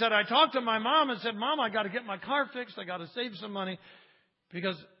Chattanooga. She said, I talked to my mom and said, Mom, I got to get my car fixed. I got to save some money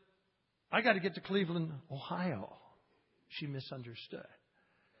because I got to get to Cleveland, Ohio. She misunderstood.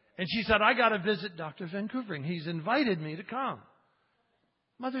 And she said, I got to visit Dr. Vancouvering. He's invited me to come.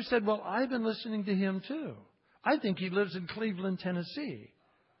 Mother said, well, I've been listening to him too. I think he lives in Cleveland, Tennessee.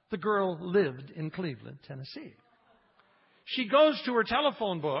 The girl lived in Cleveland, Tennessee. She goes to her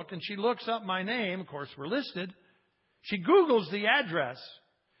telephone book and she looks up my name. Of course, we're listed. She Googles the address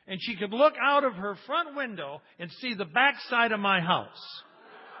and she could look out of her front window and see the backside of my house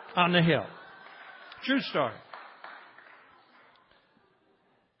on the hill. True story.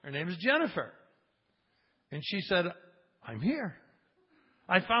 Her name is Jennifer. And she said, I'm here.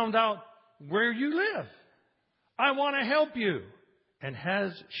 I found out where you live. I want to help you. And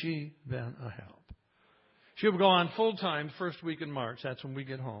has she been a help? She'll go on full time first week in March. That's when we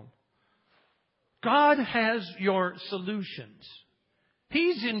get home. God has your solutions.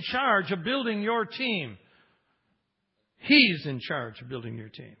 He's in charge of building your team. He's in charge of building your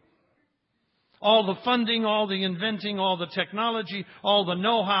team. All the funding, all the inventing, all the technology, all the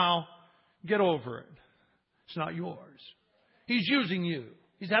know-how, get over it. It's not yours. He's using you.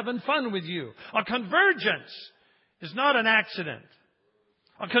 He's having fun with you. A convergence is not an accident.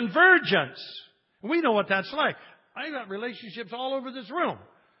 A convergence. We know what that's like. I got relationships all over this room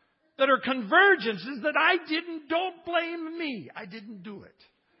that are convergences that don't blame me. I didn't do it.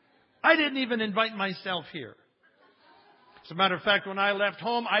 I didn't even invite myself here. As a matter of fact, when I left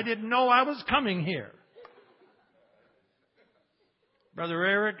home, I didn't know I was coming here. Brother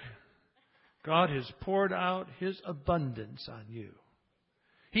Eric, God has poured out His abundance on you.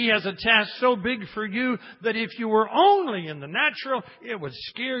 He has a task so big for you that if you were only in the natural, it would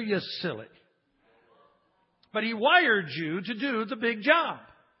scare you silly. But He wired you to do the big job.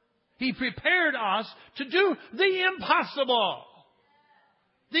 He prepared us to do the impossible,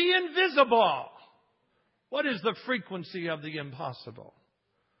 the invisible. What is the frequency of the impossible?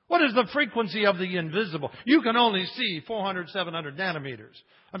 What is the frequency of the invisible? You can only see 400, 700 nanometers.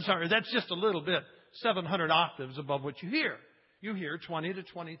 I'm sorry, that's just a little bit, 700 octaves above what you hear. You hear 20 to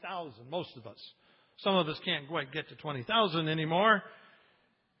 20,000, most of us. Some of us can't quite get to 20,000 anymore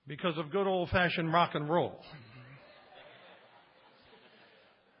because of good old-fashioned rock and roll.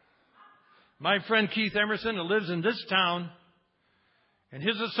 My friend Keith Emerson, who lives in this town, and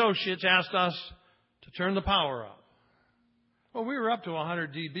his associates asked us to turn the power up. Well, we were up to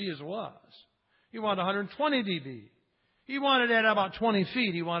 100 dB as it was. He wanted 120 dB. He wanted it at about 20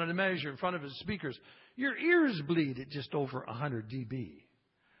 feet. He wanted to measure in front of his speakers. Your ears bleed at just over 100 dB.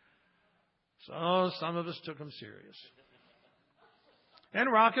 So some of us took him serious.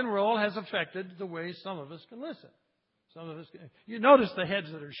 And rock and roll has affected the way some of us can listen. Some of us can. You notice the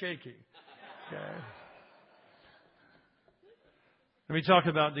heads that are shaking. Okay. Let me talk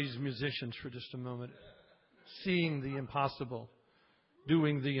about these musicians for just a moment. Seeing the impossible,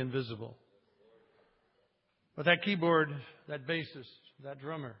 doing the invisible. But that keyboard, that bassist, that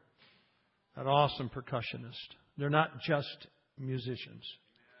drummer, that awesome percussionist, they're not just musicians.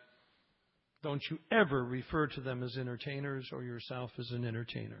 Don't you ever refer to them as entertainers or yourself as an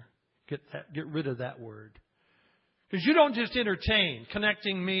entertainer. Get rid of that word. Because you don't just entertain,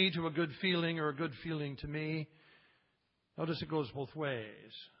 connecting me to a good feeling or a good feeling to me. Notice it goes both ways.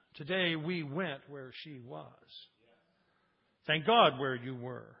 Today we went where she was. Thank God where you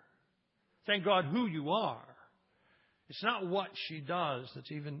were. Thank God who you are. It's not what she does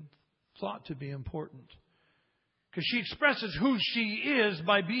that's even thought to be important. Because she expresses who she is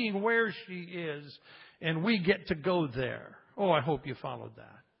by being where she is, and we get to go there. Oh, I hope you followed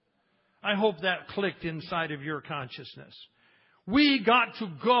that. I hope that clicked inside of your consciousness. We got to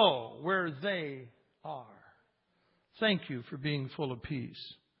go where they are. Thank you for being full of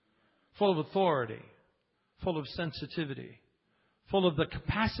peace, full of authority, full of sensitivity, full of the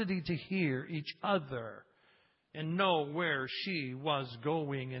capacity to hear each other and know where she was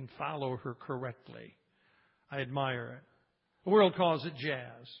going and follow her correctly. I admire it. The world calls it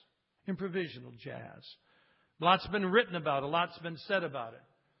jazz, improvisational jazz. A lot's been written about it. A lot's been said about it.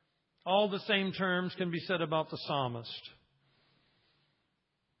 All the same terms can be said about the psalmist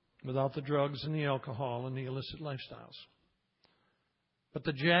without the drugs and the alcohol and the illicit lifestyles. But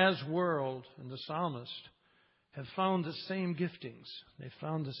the jazz world and the psalmist have found the same giftings. They've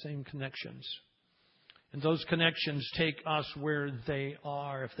found the same connections. And those connections take us where they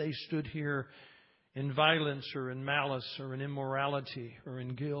are. If they stood here in violence or in malice or in immorality or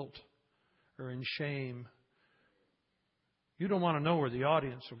in guilt or in shame, you don't want to know where the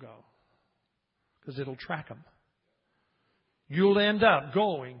audience will go because it'll track them. You'll end up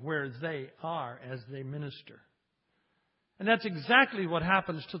going where they are as they minister. And that's exactly what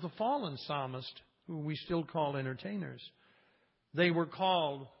happens to the fallen psalmist, who we still call entertainers. They were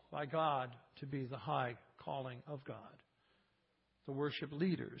called by God to be the high calling of God. The worship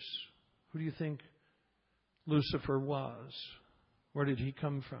leaders. Who do you think Lucifer was? Where did he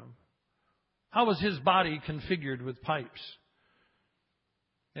come from? How was his body configured with pipes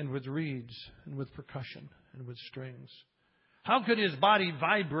and with reeds and with percussion and with strings? How could his body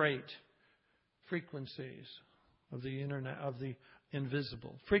vibrate frequencies of the internet, of the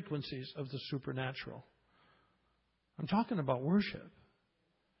invisible, frequencies of the supernatural? I'm talking about worship.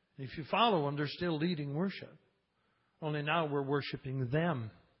 If you follow them, they're still leading worship. Only now we're worshiping them.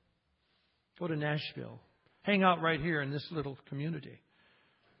 Go to Nashville. Hang out right here in this little community.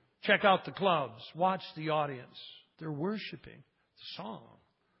 Check out the clubs. Watch the audience. They're worshiping the song,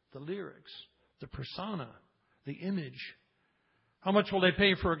 the lyrics, the persona, the image. How much will they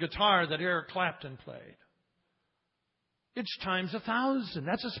pay for a guitar that Eric Clapton played? It's times 1,000.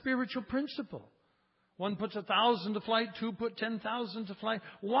 That's a spiritual principle. One puts 1,000 to flight, two put 10,000 to flight.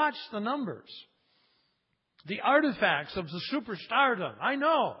 Watch the numbers. The artifacts of the superstardom. I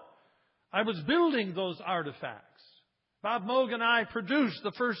know. I was building those artifacts. Bob Moog and I produced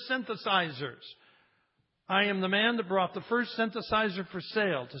the first synthesizers. I am the man that brought the first synthesizer for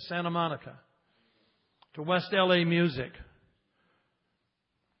sale to Santa Monica, to West LA Music,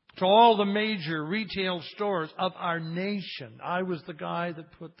 to all the major retail stores of our nation. I was the guy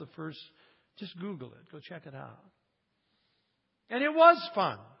that put the first, just Google it, go check it out. And it was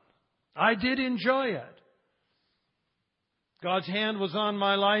fun. I did enjoy it. God's hand was on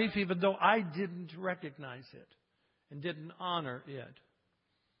my life even though I didn't recognize it and didn't honor it.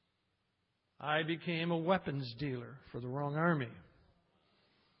 I became a weapons dealer for the wrong army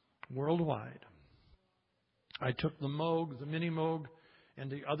worldwide. I took the Moog, the Mini Moog, and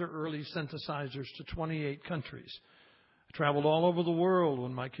the other early synthesizers to 28 countries. I traveled all over the world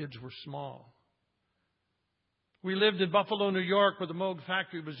when my kids were small. We lived in Buffalo, New York, where the Moog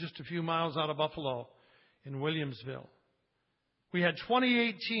factory was just a few miles out of Buffalo in Williamsville. We had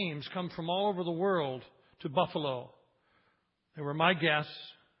 28 teams come from all over the world to Buffalo. They were my guests.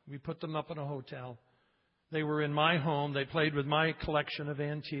 We put them up in a hotel. They were in my home. They played with my collection of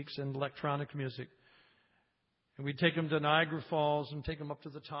antiques and electronic music. And we'd take them to Niagara Falls and take them up to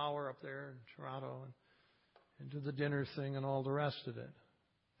the tower up there in Toronto and do the dinner thing and all the rest of it.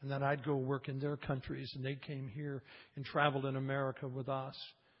 And then I'd go work in their countries, and they came here and traveled in America with us,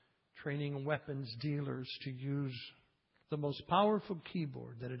 training weapons dealers to use the most powerful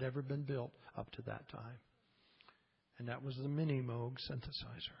keyboard that had ever been built up to that time. And that was the Mini Moog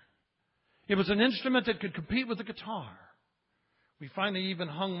synthesizer. It was an instrument that could compete with the guitar. We finally even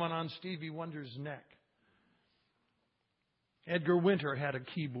hung one on Stevie Wonder's neck. Edgar Winter had a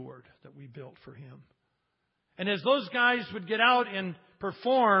keyboard that we built for him. And as those guys would get out and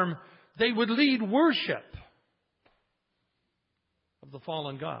perform, they would lead worship of the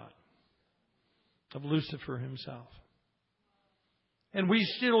fallen God, of Lucifer himself. And we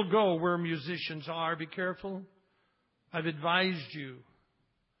still go where musicians are. Be careful. I've advised you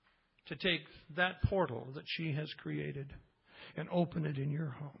to take that portal that she has created and open it in your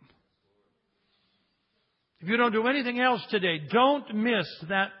home. If you don't do anything else today, don't miss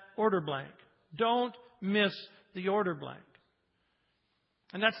that order blank. Don't miss the order blank.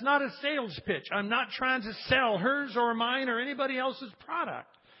 And that's not a sales pitch. I'm not trying to sell hers or mine or anybody else's product.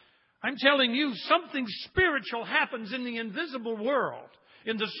 I'm telling you something spiritual happens in the invisible world,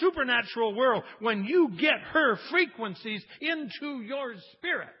 in the supernatural world, when you get her frequencies into your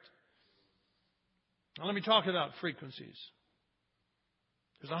spirit. Now let me talk about frequencies.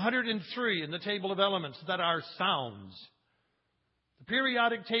 There's 103 in the table of elements that are sounds. The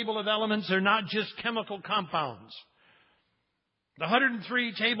periodic table of elements are not just chemical compounds. The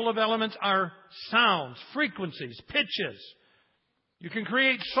 103 table of elements are sounds, frequencies, pitches. You can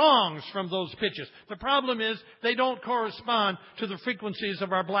create songs from those pitches. The problem is they don't correspond to the frequencies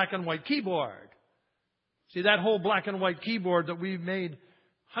of our black and white keyboard. See, that whole black and white keyboard that we've made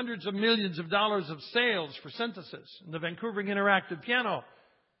hundreds of millions of dollars of sales for synthesis, and the Vancouver Interactive Piano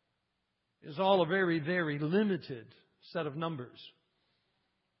is all a very, very limited set of numbers.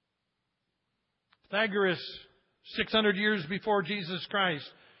 Pythagoras, 600 years before Jesus Christ,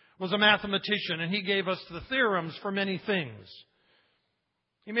 was a mathematician, and he gave us the theorems for many things.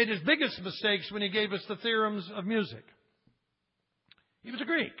 He made his biggest mistakes when he gave us the theorems of music. He was a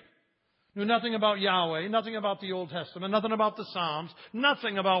Greek. Knew nothing about Yahweh, nothing about the Old Testament, nothing about the Psalms,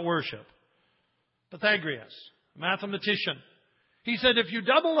 nothing about worship. Pythagoras, a mathematician. He said if you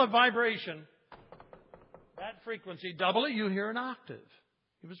double a vibration, that frequency, double it, you hear an octave.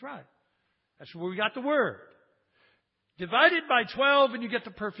 He was right. That's where we got the word. Divide it by 12 and you get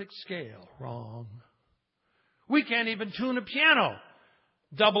the perfect scale. Wrong. We can't even tune a piano,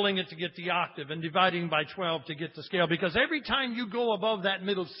 doubling it to get the octave and dividing by 12 to get the scale. Because every time you go above that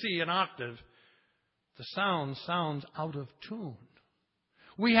middle C, an octave, the sound sounds out of tune.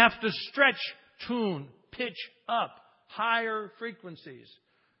 We have to stretch, tune, pitch up higher frequencies.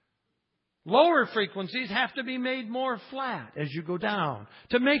 Lower frequencies have to be made more flat as you go down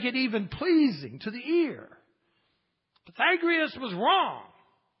to make it even pleasing to the ear. Pythagoras was wrong.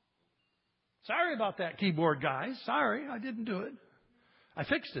 Sorry about that, keyboard guys. Sorry, I didn't do it. I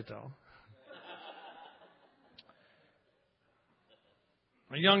fixed it, though.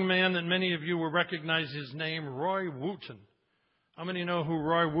 A young man that many of you will recognize his name, Roy Wooten. How many know who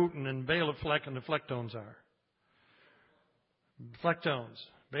Roy Wooten and Bela Fleck and the Flecktones are? Flecktones.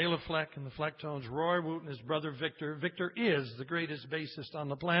 Bela Fleck and the Flecktones, Roy Woot and his brother Victor. Victor is the greatest bassist on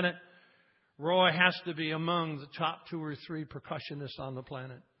the planet. Roy has to be among the top 2 or 3 percussionists on the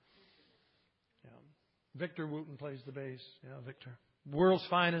planet. Yeah. Victor Wooten plays the bass. Yeah, Victor. World's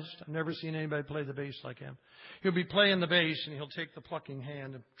finest. I've never seen anybody play the bass like him. He'll be playing the bass and he'll take the plucking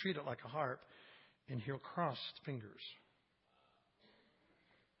hand and treat it like a harp and he'll cross fingers.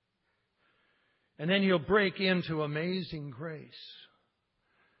 And then he'll break into Amazing Grace.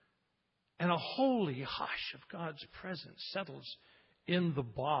 And a holy hush of God's presence settles in the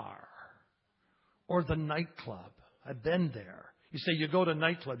bar or the nightclub. I've been there. You say, you go to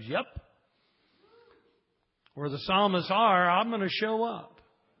nightclubs? Yep. Where the psalmists are, I'm going to show up.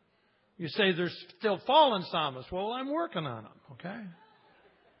 You say, there's still fallen psalmists. Well, I'm working on them, okay?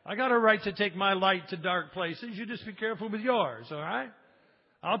 I got a right to take my light to dark places. You just be careful with yours, all right?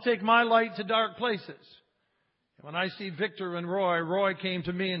 I'll take my light to dark places. When I see Victor and Roy came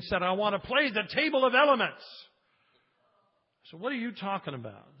to me and said, I want to play the table of elements. I said, what are you talking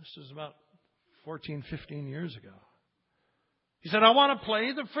about? This is about 14, 15 years ago. He said, I want to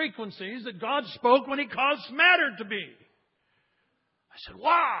play the frequencies that God spoke when He caused matter to be. I said,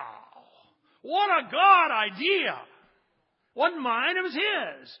 wow, what a God idea. Wasn't mine, it was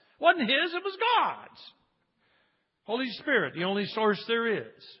His. Wasn't His, it was God's. Holy Spirit, the only source there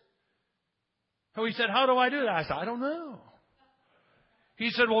is. So he said, how do I do that? I said, I don't know. He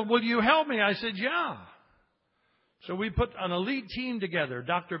said, well, will you help me? I said, yeah. So we put an elite team together.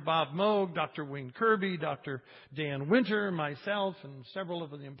 Dr. Bob Moog, Dr. Wayne Kirby, Dr. Dan Winter, myself, and several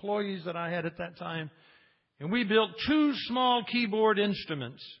of the employees that I had at that time. And we built 2 small keyboard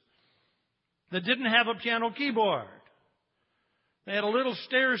instruments that didn't have a piano keyboard. They had a little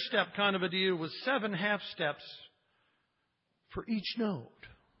stair-step kind of a deal with 7 half steps for each note.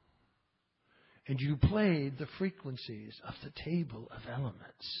 And you played the frequencies of the table of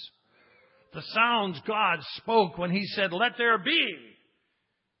elements. The sounds God spoke when He said, let there be.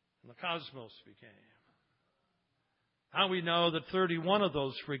 And the cosmos became. Now we know that 31 of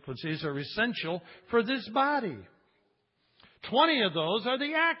those frequencies are essential for this body. 20 of those are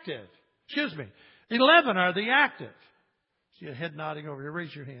the active. 11 are the active. See a head nodding over here.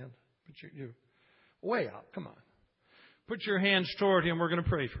 Raise your hand. Put your way out. Come on. Put your hands toward him. We're going to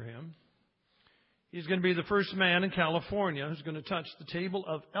pray for him. He's going to be the first man in California who's going to touch the table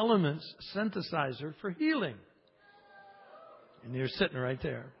of elements synthesizer for healing. And you're sitting right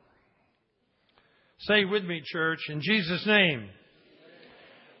there. Say with me, church, in Jesus' name.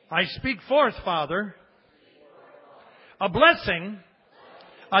 I speak forth, Father, a blessing,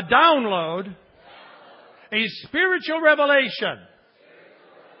 a download, a spiritual revelation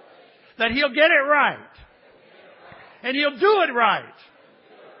that He'll get it right. And He'll do it right.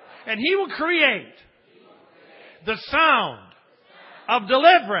 And He will create the sound of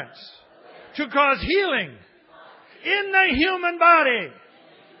deliverance to cause healing in the human body.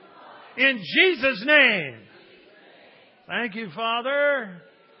 In Jesus' name. Thank you, Father.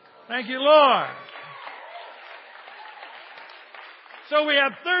 Thank you, Lord. So we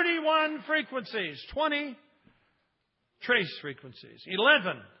have 31 frequencies, 20 trace frequencies,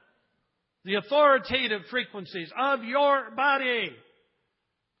 11 the authoritative frequencies of your body.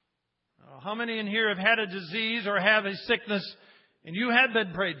 How many in here have had a disease or have a sickness and you had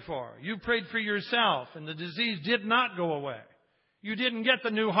been prayed for? You prayed for yourself and the disease did not go away. You didn't get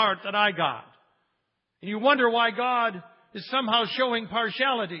the new heart that I got. And you wonder why God is somehow showing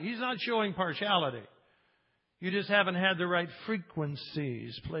partiality. He's not showing partiality. You just haven't had the right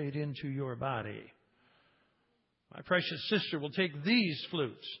frequencies played into your body. My precious sister will take these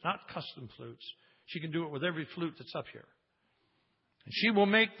flutes, not custom flutes. She can do it with every flute that's up here. And she will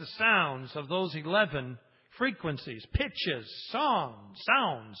make the sounds of those 11 frequencies, pitches,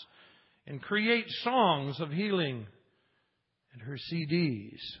 sounds, and create songs of healing. And her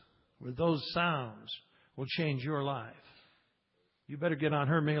CDs with those sounds will change your life. You better get on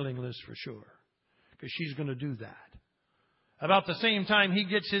her mailing list for sure, because she's going to do that. About the same time he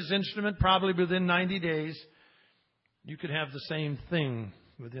gets his instrument, probably within 90 days, you could have the same thing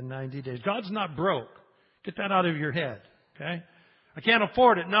within 90 days. God's not broke. Get that out of your head, okay? I can't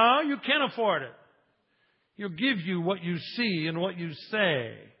afford it. No, you can afford it. He'll give you what you see and what you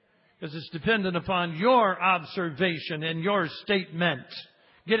say, because it's dependent upon your observation and your statement.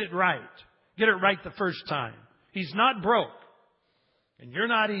 Get it right. Get it right the first time. He's not broke. And you're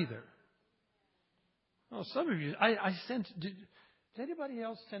not either. Oh, some of you, I sense, did anybody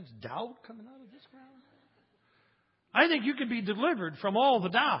else sense doubt coming out of this crowd? I think you can be delivered from all the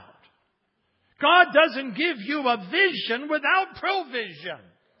doubt. God doesn't give you a vision without provision.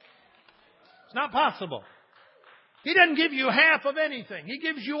 It's not possible. He doesn't give you half of anything. He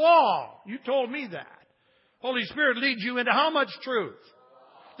gives you all. You told me that. Holy Spirit leads you into how much truth?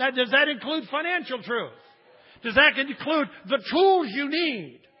 Does that include financial truth? Does that include the tools you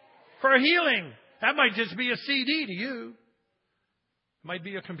need for healing? That might just be a CD to you. It might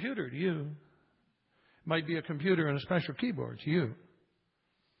be a computer to you. It might be a computer and a special keyboard to you.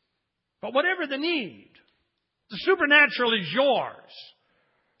 But whatever the need, the supernatural is yours.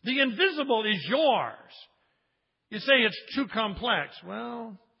 The invisible is yours. You say it's too complex.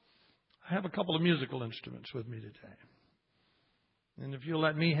 Well, I have a couple of musical instruments with me today. And if you'll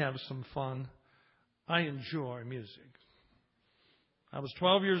let me have some fun, I enjoy music. I was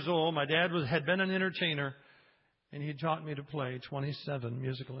 12 years old. My dad had been an entertainer, and he taught me to play 27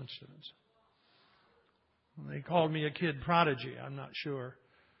 musical instruments. They called me a kid prodigy. I'm not sure.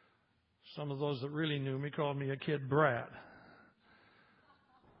 Some of those that really knew me called me a kid brat.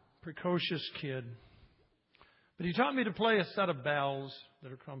 Precocious kid. But he taught me to play a set of bells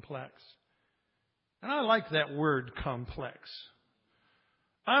that are complex. And I like that word, complex.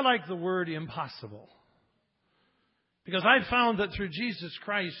 I like the word impossible. Because I found that through Jesus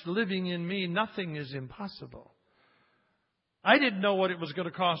Christ living in me, nothing is impossible. I didn't know what it was going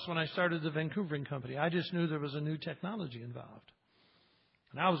to cost when I started the Vancouvering Company. I just knew there was a new technology involved.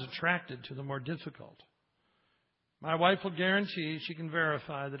 And I was attracted to the more difficult. My wife will guarantee, she can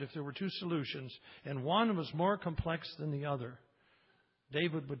verify, that if there were two solutions and one was more complex than the other,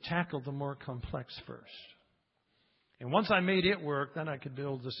 David would tackle the more complex first. And once I made it work, then I could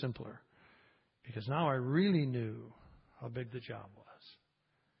build the simpler. Because now I really knew how big the job was.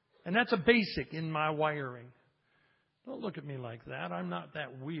 And that's a basic in my wiring. Don't look at me like that. I'm not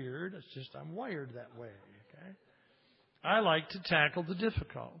that weird. It's just I'm wired that way. Okay? I like to tackle the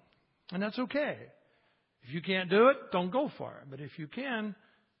difficult. And that's okay. If you can't do it, don't go for it. But if you can,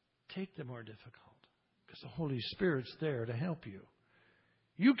 take the more difficult. Because the Holy Spirit's there to help you.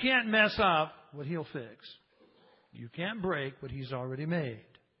 You can't mess up what He'll fix. You can't break what He's already made.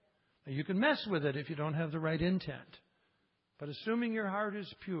 Now, you can mess with it if you don't have the right intent. But assuming your heart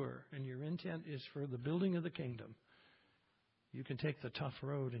is pure and your intent is for the building of the kingdom, you can take the tough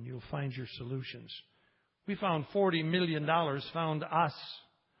road and you'll find your solutions. We found $40 million found us.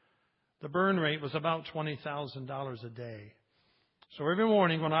 The burn rate was about $20,000 a day. So every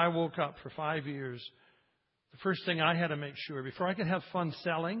morning when I woke up for 5 years, the first thing I had to make sure, before I could have fun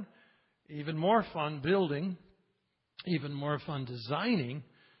selling, even more fun building, even more fun designing,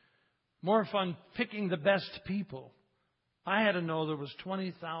 more fun picking the best people, I had to know there was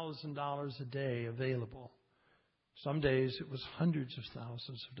 $20,000 a day available. Some days it was hundreds of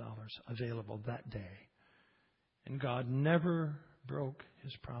thousands of dollars available that day. And God never broke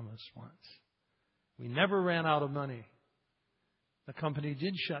His promise once. We never ran out of money. The company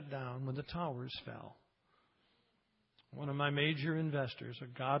did shut down when the towers fell. One of my major investors,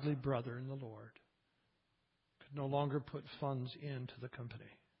 a godly brother in the Lord, could no longer put funds into the company.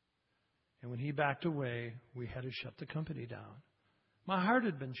 And when he backed away, we had to shut the company down. My heart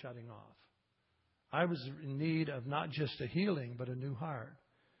had been shutting off. I was in need of not just a healing, but a new heart.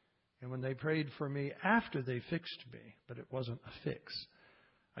 And when they prayed for me after they fixed me, but it wasn't a fix,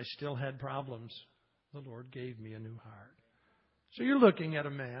 I still had problems. The Lord gave me a new heart. So you're looking at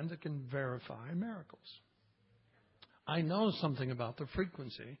a man that can verify miracles. I know something about the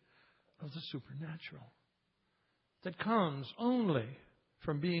frequency of the supernatural that comes only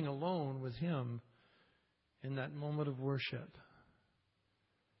from being alone with Him in that moment of worship.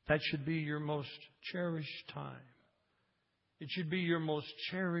 That should be your most cherished time. It should be your most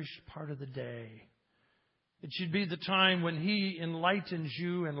cherished part of the day. It should be the time when He enlightens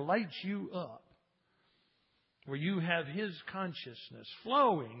you and lights you up, where you have His consciousness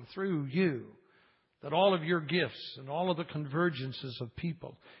flowing through you, that all of your gifts and all of the convergences of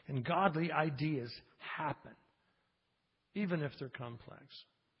people and godly ideas happen, even if they're complex.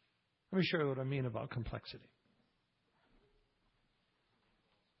 Let me show you what I mean about complexity.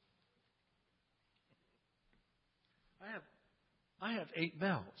 I have 8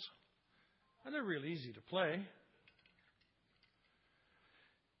 bells. And they're real easy to play.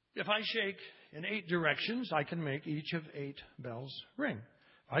 If I shake in 8 directions, I can make each of 8 bells ring.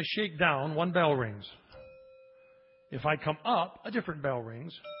 If I shake down, 1 bell rings. If I come up, a different bell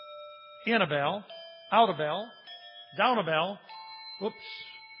rings. In a bell, out a bell, down a bell, whoops,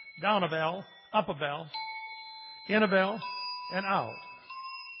 down a bell, up a bell, in a bell, and out.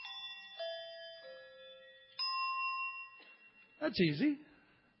 That's easy.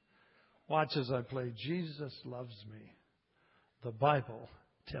 Watch as I play Jesus Loves Me. The Bible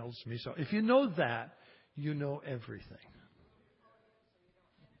tells me so. If you know that, you know everything.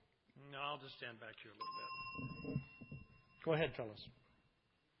 No, I'll just stand back here a little bit. Go ahead, fellas.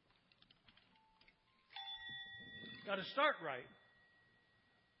 Got to start right.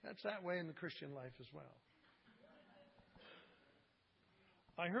 That's that way in the Christian life as well.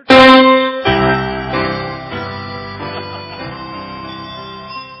 I heard.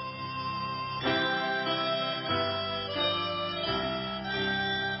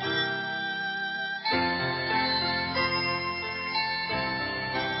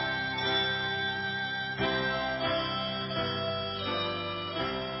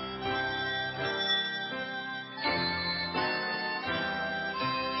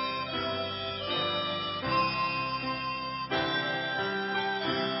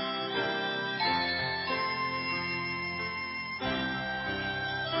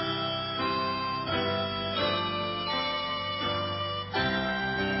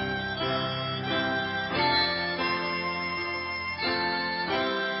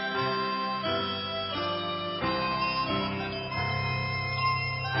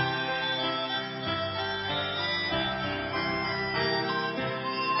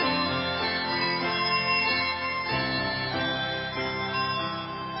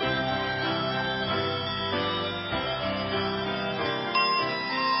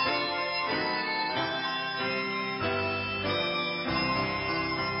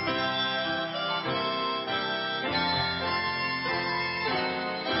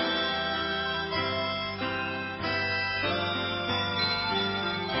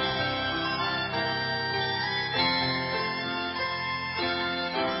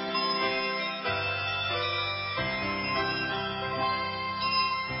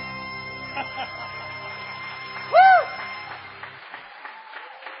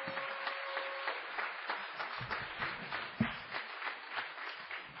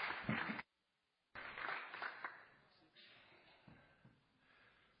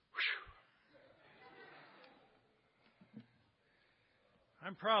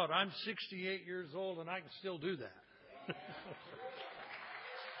 I'm proud. I'm 68 years old and I can still do that.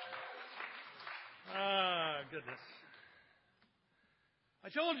 Goodness. I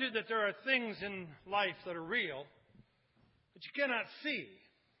told you that there are things in life that are real that you cannot see.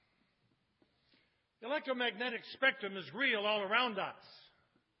 The electromagnetic spectrum is real all around us.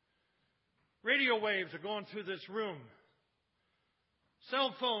 Radio waves are going through this room.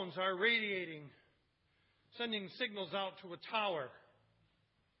 Cell phones are radiating, sending signals out to a tower.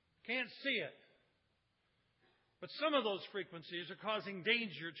 Can't see it. But some of those frequencies are causing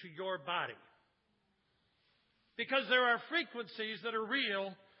danger to your body. Because there are frequencies that are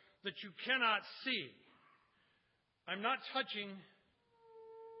real that you cannot see. I'm not touching.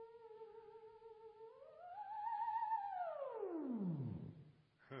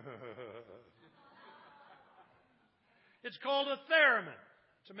 It's called a theremin.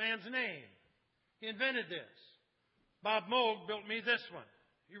 It's a man's name. He invented this. Bob Moog built me this one.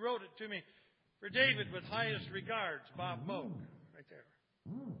 He wrote it to me. For David, with highest regards, Bob Moog. Right there.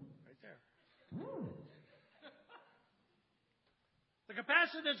 Right there. The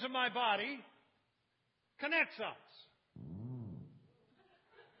capacitance of my body connects us.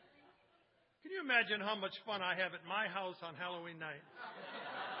 Can you imagine how much fun I have at my house on Halloween night?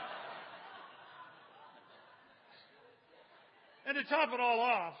 And to top it all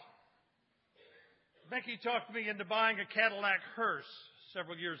off, Becky talked me into buying a Cadillac hearse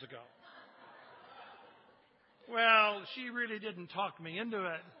several years ago. Well, she really didn't talk me into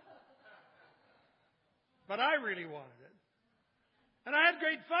it. But I really wanted it. And I had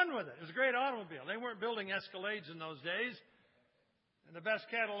great fun with it. It was a great automobile. They weren't building Escalades in those days. And the best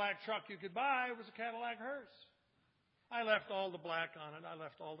Cadillac truck you could buy was a Cadillac hearse. I left all the black on it. I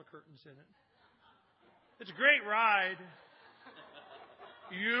left all the curtains in it. It's a great ride.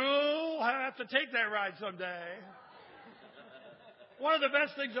 You'll have to take that ride someday. One of the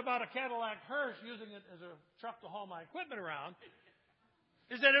best things about a Cadillac hearse, using it as a truck to haul my equipment around,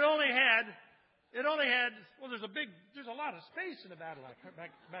 is that it only had, well, there's a lot of space in the back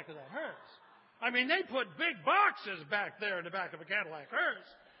of that hearse. I mean, they put big boxes back there in the back of a Cadillac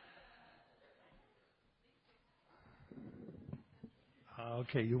hearse.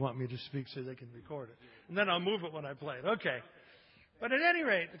 Okay, you want me to speak so they can record it. And then I'll move it when I play it. Okay. But at any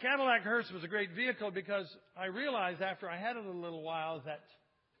rate, the Cadillac hearse was a great vehicle because I realized after I had it a little while that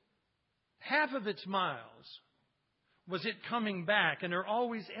half of its miles was it coming back, and they're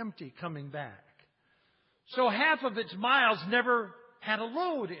always empty coming back. So half of its miles never had a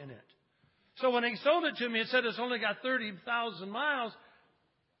load in it. So when he sold it to me, it said it's only got 30,000 miles.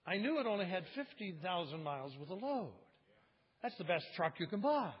 I knew it only had 15,000 miles with a load. That's the best truck you can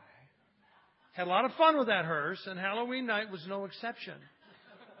buy. Had a lot of fun with that hearse, and Halloween night was no exception.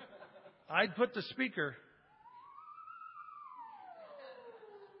 I'd put the speaker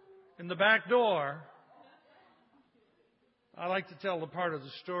in the back door. I like to tell the part of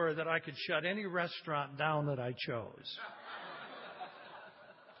the story that I could shut any restaurant down that I chose.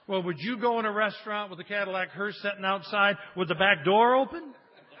 Well, would you go in a restaurant with a Cadillac hearse sitting outside with the back door open?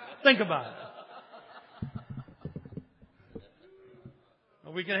 Think about it.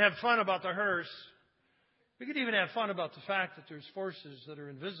 Well, we can have fun about the hearse. We can even have fun about the fact that there's forces that are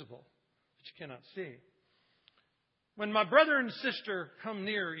invisible that you cannot see. When my brother and sister come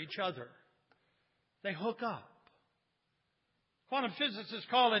near each other, they hook up. Quantum physicists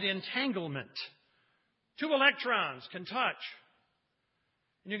call it entanglement. Two electrons can touch.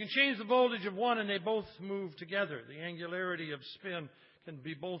 And you can change the voltage of one and they both move together. The angularity of spin can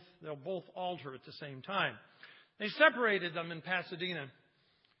be both, they'll both alter at the same time. They separated them in Pasadena.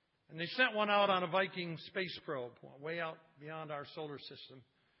 And they sent one out on a Viking space probe, way out beyond our solar system.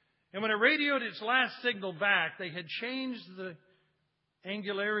 And when it radioed its last signal back, they had changed the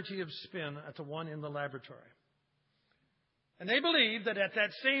angularity of spin at the one in the laboratory. And they believed that at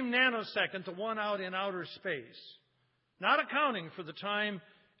that same nanosecond, the one out in outer space, not accounting for the time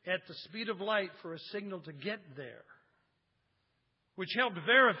at the speed of light for a signal to get there, which helped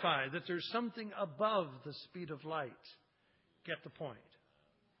verify that there's something above the speed of light. Get the point.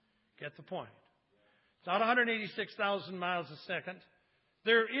 Get the point. It's not 186,000 miles a second.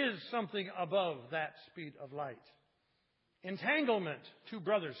 There is something above that speed of light. Entanglement. Two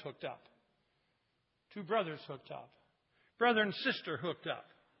brothers hooked up. Two brothers hooked up. Brother and sister hooked up.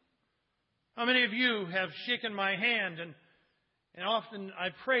 How many of you have shaken my hand and often I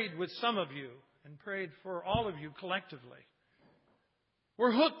prayed with some of you and prayed for all of you collectively.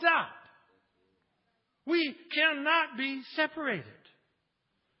 We're hooked up. We cannot be separated.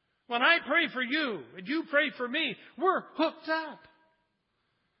 When I pray for you and you pray for me, we're hooked up.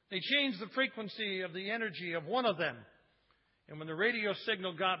 They changed the frequency of the energy of one of them. And when the radio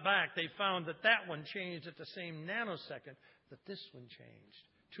signal got back, they found that that one changed at the same nanosecond that this one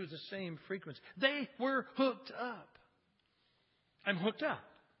changed to the same frequency. They were hooked up. I'm hooked up.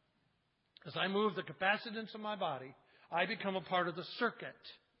 As I move the capacitance of my body, I become a part of the circuit.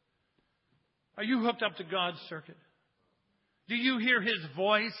 Are you hooked up to God's circuit? Do you hear His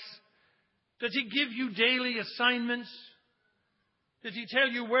voice? Does He give you daily assignments? Does He tell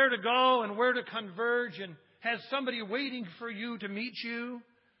you where to go and where to converge and has somebody waiting for you to meet you?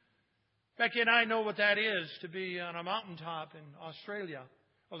 Becky and I know what that is to be on a mountaintop in Australia.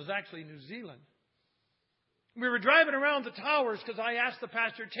 Well, it's actually New Zealand. We were driving around the towers because I asked the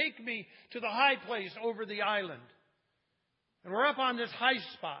pastor, take me to the high place over the island. And we're up on this high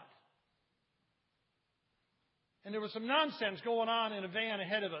spot. And there was some nonsense going on in a van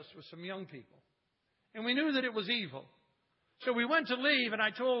ahead of us with some young people. And we knew that it was evil. So we went to leave, and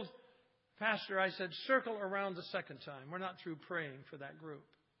I told Pastor, I said, circle around the second time. We're not through praying for that group.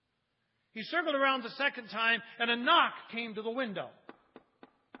 He circled around the second time, and a knock came to the window.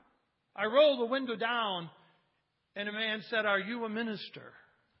 I rolled the window down, and a man said, are you a minister?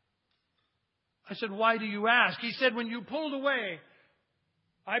 I said, why do you ask? He said, when you pulled away,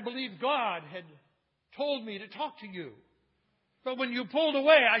 I believe God had told me to talk to you. But when you pulled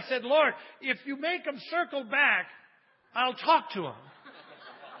away, I said, Lord, if you make them circle back, I'll talk to them.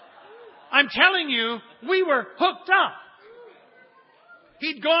 I'm telling you, we were hooked up.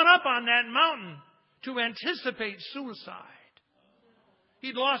 He'd gone up on that mountain to anticipate suicide.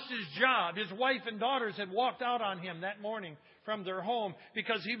 He'd lost his job. His wife and daughters had walked out on him that morning from their home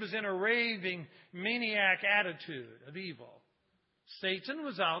because he was in a raving, maniac attitude of evil. Satan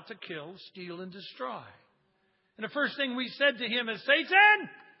was out to kill, steal, and destroy. And the first thing we said to him is, Satan,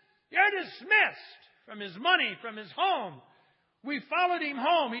 you're dismissed from his money, from his home. We followed him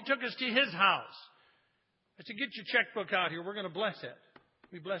home. He took us to his house. I said, get your checkbook out here. We're going to bless it.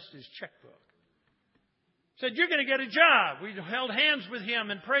 We blessed his checkbook. Said, you're going to get a job. We held hands with him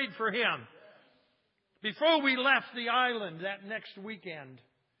and prayed for him. Before we left the island that next weekend,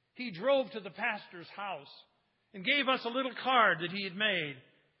 he drove to the pastor's house and gave us a little card that he had made.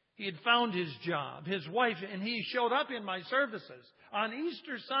 He had found his job, his wife, and he showed up in my services on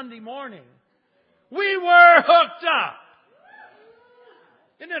Easter Sunday morning. We were hooked up.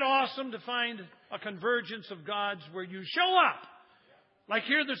 Isn't it awesome to find a convergence of God's where you show up, like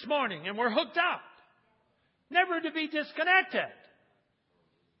here this morning, and we're hooked up, never to be disconnected?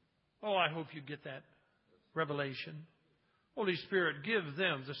 Oh, I hope you get that revelation. Holy Spirit, give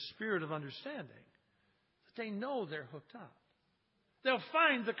them the spirit of understanding that they know they're hooked up. They'll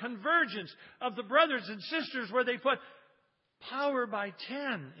find the convergence of the brothers and sisters where they put power by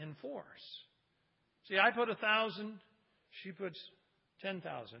 10 in force. See, I put 1,000, she puts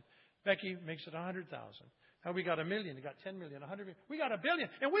 10,000. Becky makes it 100,000. How we got 1 million, you got 10 million, 100 million. We got 1 billion,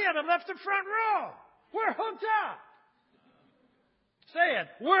 and we haven't left the front row. We're hooked up. Say it.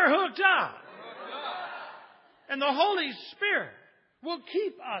 We're hooked up. And the Holy Spirit will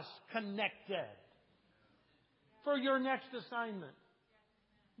keep us connected for your next assignment,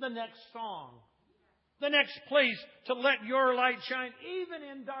 the next song, the next place to let your light shine, even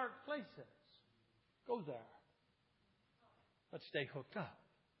in dark places. Go there. Let's stay hooked up.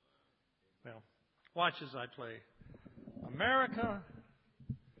 Well, watch as I play America.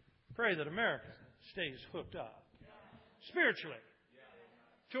 Pray that America stays hooked up spiritually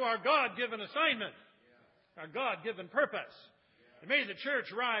to our God-given assignment, our God-given purpose. And may the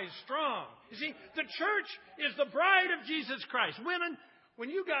church rise strong. You see, the church is the bride of Jesus Christ. Women, when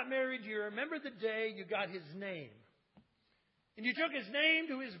you got married, you remember the day you got his name. And you took his name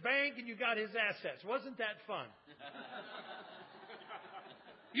to his bank and you got his assets. Wasn't that fun?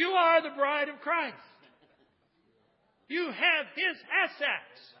 You are the bride of Christ. You have his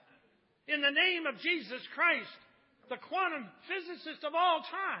assets. In the name of Jesus Christ, the quantum physicist of all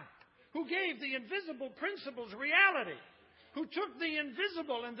time, who gave the invisible principles reality, who took the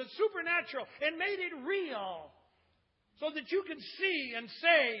invisible and the supernatural and made it real so that you can see and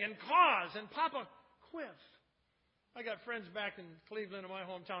say and cause and Papa Quiff. I got friends back in Cleveland, in my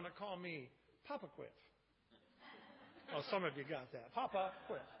hometown, that call me Papa Quiff. Well, some of you got that. Papa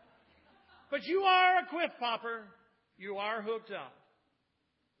Quiff. But you are a Quiff Popper. You are hooked up.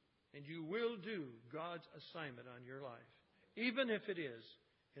 And you will do God's assignment on your life, even if it is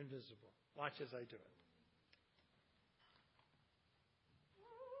invisible. Watch as I do it.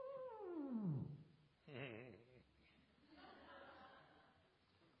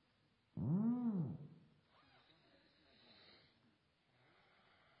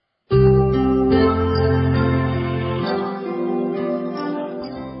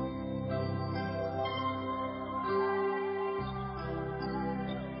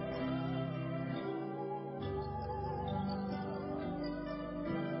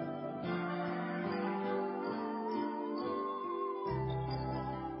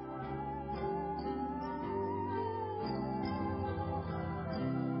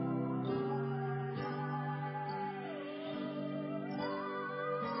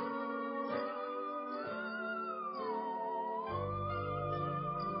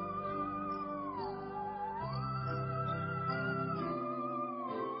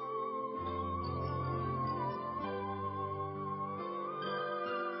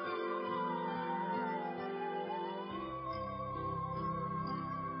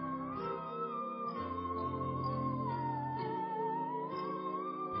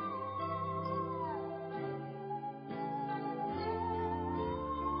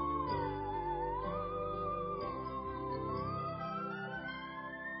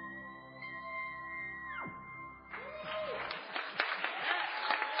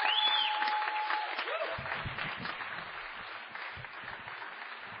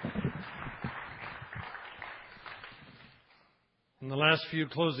 In the last few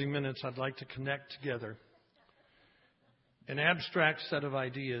closing minutes, I'd like to connect together an abstract set of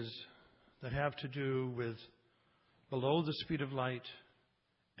ideas that have to do with below the speed of light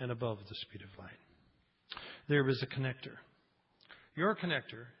and above the speed of light. There is a connector. Your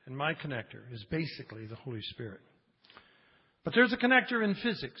connector and my connector is basically the Holy Spirit. But there's a connector in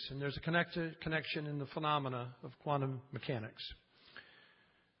physics, and there's a connection in the phenomena of quantum mechanics.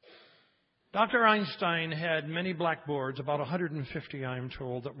 Dr. Einstein had many blackboards, about 150, I am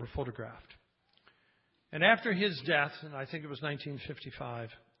told, that were photographed. And after his death, and I think it was 1955,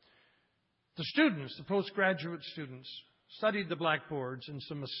 the students, the postgraduate students, studied the blackboards, and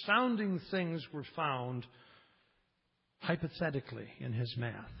some astounding things were found hypothetically in his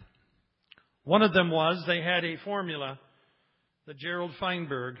math. One of them was they had a formula that Gerald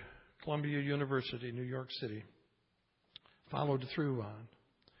Feinberg, Columbia University, New York City, followed through on.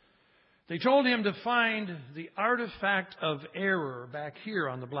 They told him to find the artifact of error back here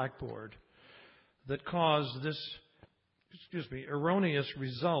on the blackboard that caused this, erroneous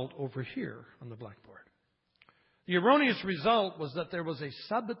result over here on the blackboard. The erroneous result was that there was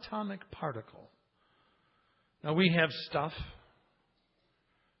a subatomic particle. Now we have stuff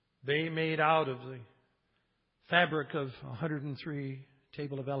made out of the fabric of 103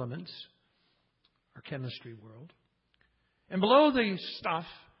 table of elements, our chemistry world. And below the stuff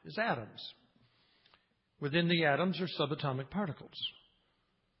is atoms. Within the atoms are subatomic particles.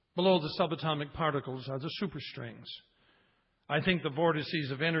 Below the subatomic particles are the superstrings. I think the vortices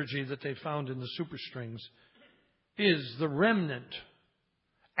of energy that they found in the superstrings is the remnant,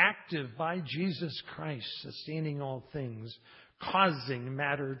 active by Jesus Christ, sustaining all things, causing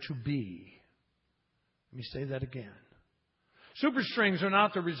matter to be. Let me say that again. Superstrings are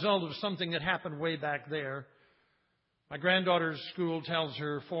not the result of something that happened way back there. My granddaughter's school tells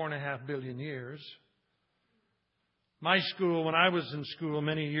her 4.5 billion years. My school, when I was in school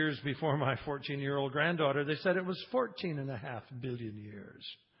many years before my 14-year-old granddaughter, they said it was 14.5 billion years.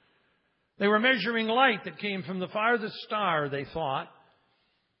 They were measuring light that came from the farthest star, they thought.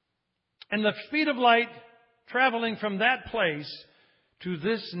 And the speed of light traveling from that place to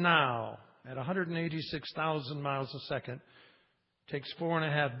this now at 186,000 miles a second takes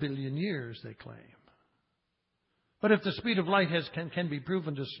 4.5 billion years, they claim. But if the speed of light can be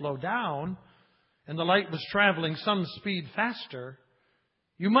proven to slow down, and the light was traveling some speed faster,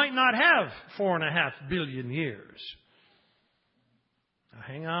 you might not have 4.5 billion years. Now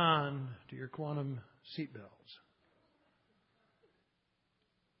hang on to your quantum seatbelts.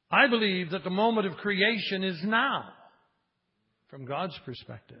 I believe that the moment of creation is now, from God's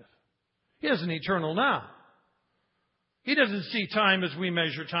perspective. He has an eternal now. He doesn't see time as we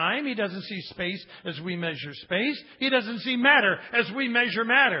measure time. He doesn't see space as we measure space. He doesn't see matter as we measure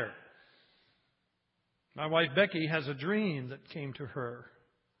matter. My wife Becky has a dream that came to her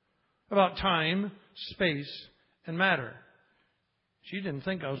about time, space, and matter. She didn't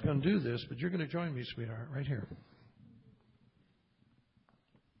think I was going to do this, but you're going to join me, sweetheart, right here.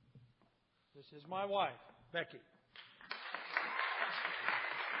 This is my wife, Becky.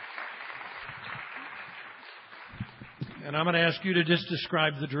 And I'm going to ask you to just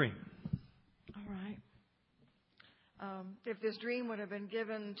describe the dream. All right. If this dream would have been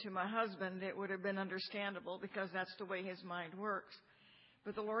given to my husband, it would have been understandable because that's the way his mind works.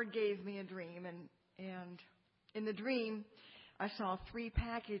 But the Lord gave me a dream, and in the dream, I saw 3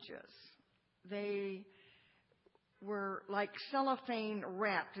 packages. They were like cellophane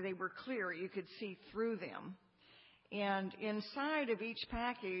wrapped. They were clear. You could see through them. And inside of each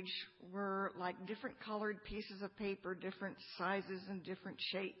package were like different colored pieces of paper, different sizes and different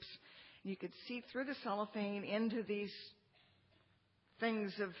shapes. You could see through the cellophane into these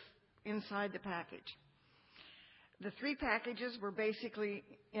things of inside the package. The 3 packages were basically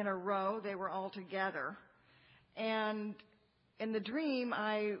in a row. They were all together. And in the dream,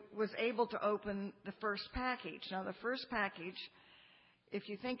 I was able to open the first package. Now, the first package, if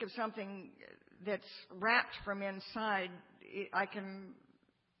you think of something that's wrapped from inside, I can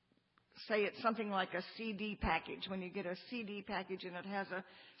say it's something like a CD package. When you get a CD package and it has a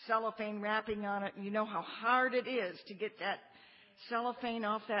cellophane wrapping on it, you know how hard it is to get that cellophane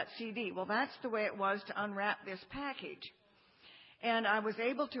off that CD. Well, that's the way it was to unwrap this package. And I was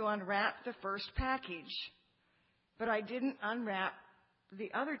able to unwrap the first package, but I didn't unwrap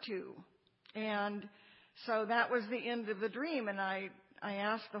the other 2. And so that was the end of the dream. And I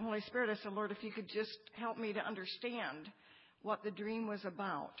asked the Holy Spirit, I said, Lord, if you could just help me to understand what the dream was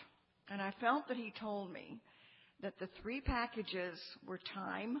about. And I felt that He told me that the 3 packages were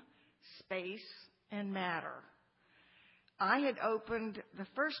time, space, and matter. I had opened the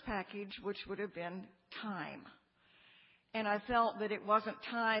first package, which would have been time. And I felt that it wasn't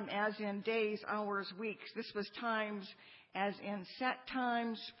time as in days, hours, weeks. This was times as in set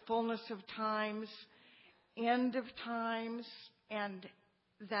times, fullness of times, end of times. And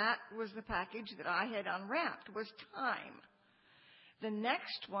that was the package that I had unwrapped, was time. The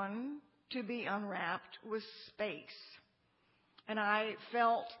next one to be unwrapped was space. And I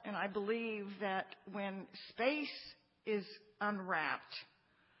felt and I believe that when space is unwrapped,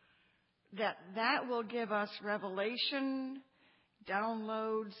 that will give us revelation,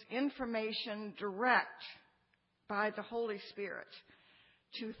 downloads, information direct by the Holy Spirit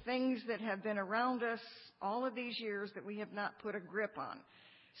to things that have been around us all of these years that we have not put a grip on.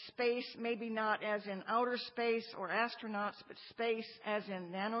 Space, maybe not as in outer space or astronauts, but space as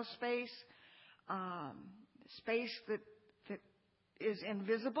in nanospace, space that is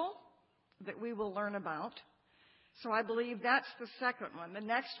invisible, that we will learn about. So I believe that's the second one. The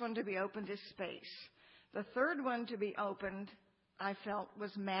next one to be opened is space. The third one to be opened, I felt,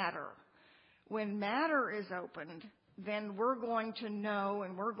 was matter. When matter is opened, then we're going to know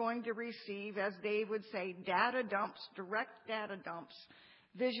and we're going to receive, as Dave would say, data dumps, direct data dumps,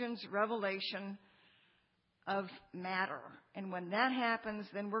 visions, revelation of matter. And when that happens,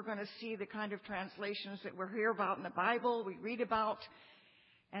 then we're going to see the kind of translations that we hear about in the Bible, we read about.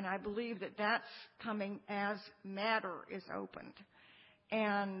 And I believe that that's coming as matter is opened.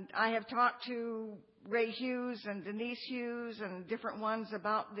 And I have talked to Ray Hughes and Denise Hughes and different ones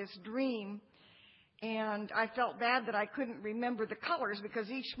about this dream. And I felt bad that I couldn't remember the colors because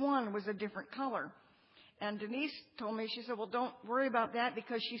each one was a different color. And Denise told me, she said, well, don't worry about that,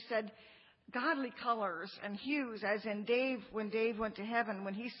 because she said godly colors and hues, as in when Dave went to heaven,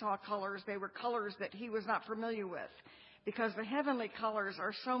 when he saw colors, they were colors that he was not familiar with, because the heavenly colors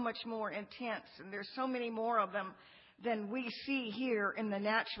are so much more intense, and there's so many more of them than we see here in the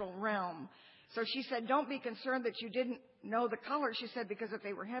natural realm. So she said, don't be concerned that you didn't know the colors. She said, because if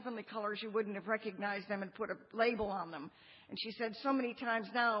they were heavenly colors, you wouldn't have recognized them and put a label on them. And she said, so many times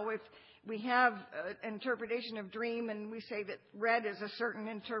now, if we have an interpretation of dream and we say that red is a certain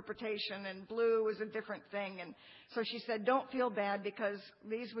interpretation and blue is a different thing. And so she said, don't feel bad, because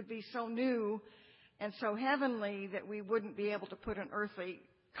these would be so new and so heavenly that we wouldn't be able to put an earthly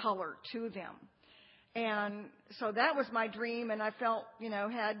color to them. And so that was my dream, and I felt,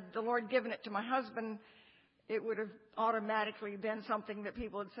 had the Lord given it to my husband, it would have automatically been something that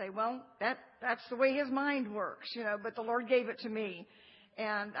people would say, well, that's the way his mind works, but the Lord gave it to me.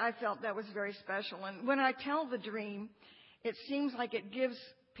 And I felt that was very special. And when I tell the dream, it seems like it gives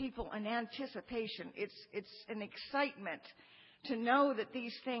people an anticipation. It's an excitement to know that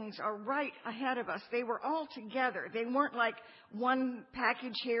these things are right ahead of us. They were all together. They weren't like one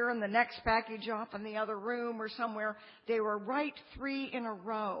package here and the next package off in the other room or somewhere. They were right 3 in a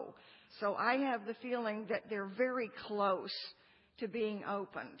row. So I have the feeling that they're very close to being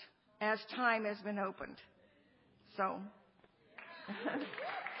opened as time has been opened. So. Thank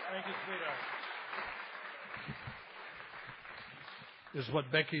you, sweetheart. This is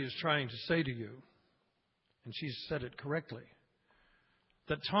what Becky is trying to say to you, and she's said it correctly.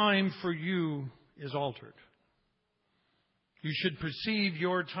 The time for you is altered. You should perceive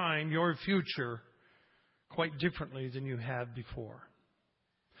your time, your future, quite differently than you have before.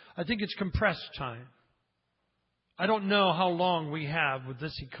 I think it's compressed time. I don't know how long we have with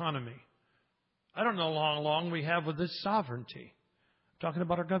this economy. I don't know how long we have with this sovereignty. I'm talking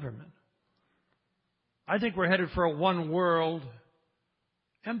about our government. I think we're headed for a one-world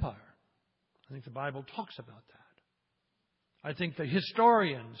empire. I think the Bible talks about that. I think the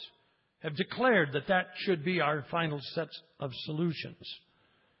historians have declared that should be our final set of solutions.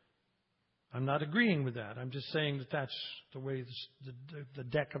 I'm not agreeing with that. I'm just saying that that's the way the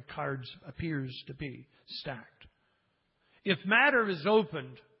deck of cards appears to be stacked. If matter is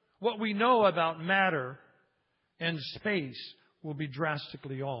opened, what we know about matter and space will be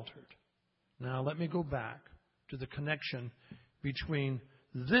drastically altered. Now, let me go back to the connection between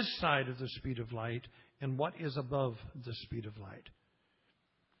this side of the speed of light and what is above the speed of light.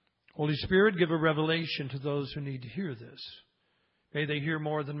 Holy Spirit, give a revelation to those who need to hear this. May they hear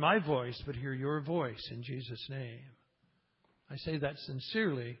more than my voice, but hear your voice in Jesus' name. I say that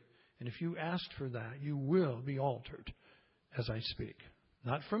sincerely, and if you asked for that, you will be altered as I speak.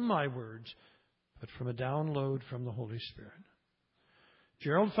 Not from my words, but from a download from the Holy Spirit.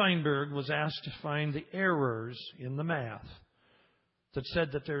 Gerald Feinberg was asked to find the errors in the math that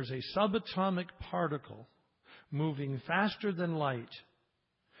said that there's a subatomic particle moving faster than light,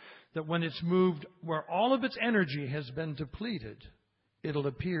 that when it's moved where all of its energy has been depleted, it'll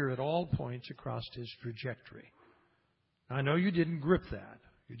appear at all points across his trajectory. I know you didn't grip that.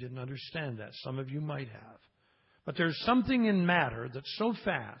 You didn't understand that. Some of you might have. But there's something in matter that's so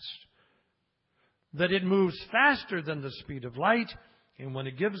fast that it moves faster than the speed of light, and when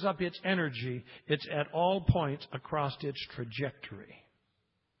it gives up its energy, it's at all points across its trajectory.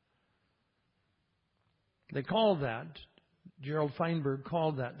 They call that, Gerald Feinberg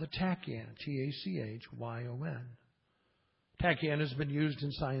called that the tachyon, T-A-C-H-Y-O-N. Tachyon has been used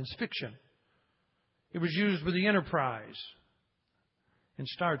in science fiction. It was used with the Enterprise in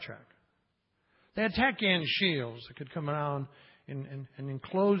Star Trek. They had tachyon shields that could come around and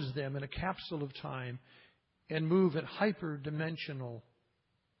enclose them in a capsule of time and move at hyperdimensional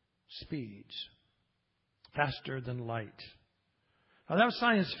speeds, faster than light. Now, that was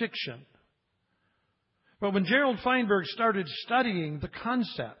science fiction. But when Gerald Feinberg started studying the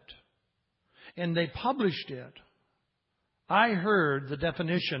concept and they published it, I heard the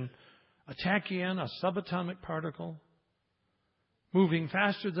definition, a tachyon, a subatomic particle, moving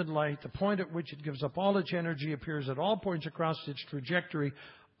faster than light, the point at which it gives up all its energy, appears at all points across its trajectory.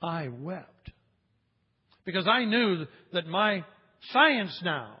 I wept. Because I knew that my science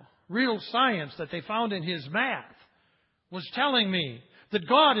now, real science that they found in his math, was telling me that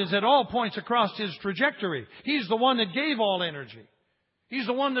God is at all points across His trajectory. He's the one that gave all energy. He's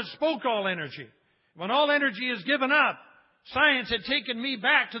the one that spoke all energy. When all energy is given up, science had taken me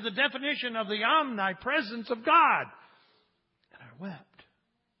back to the definition of the omnipresence of God. And I wept.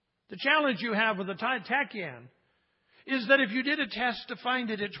 The challenge you have with the tachyon is that if you did a test to find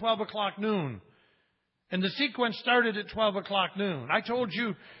it at 12 o'clock noon, and the sequence started at 12 o'clock noon, I told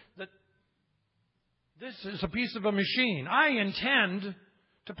you that this is a piece of a machine. I intend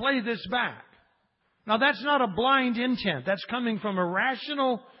to play this back. Now, that's not a blind intent. That's coming from a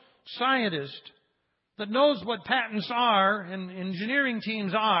rational scientist that knows what patents are and engineering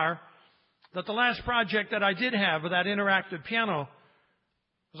teams are. That the last project that I did have with that interactive piano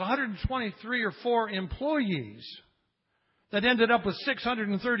was 123 or 4 employees that ended up with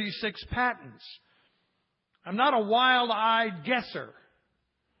 636 patents. I'm not a wild-eyed guesser.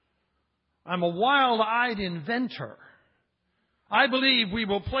 I'm a wild-eyed inventor. I believe we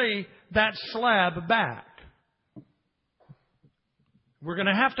will play that slab back. We're going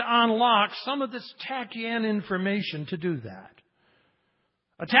to have to unlock some of this tachyon information to do that.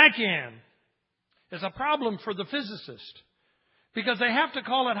 A tachyon is a problem for the physicist because they have to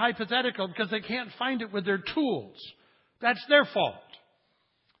call it hypothetical because they can't find it with their tools. That's their fault.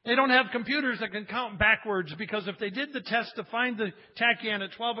 They don't have computers that can count backwards because if they did the test to find the tachyon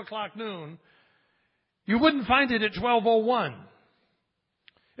at 12 o'clock noon, you wouldn't find it at 12:01.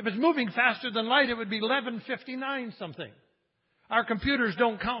 If it's moving faster than light, it would be 11:59 something. Our computers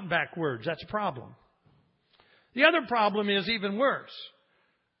don't count backwards. That's a problem. The other problem is even worse.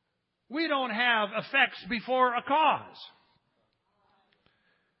 We don't have effects before a cause.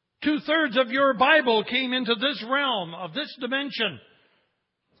 2/3 of your Bible came into this realm of this dimension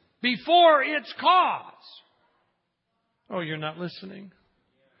before its cause. Oh, you're not listening.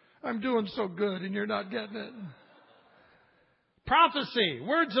 I'm doing so good and you're not getting it. Prophecy,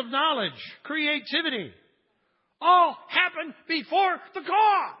 words of knowledge, creativity, all happen before the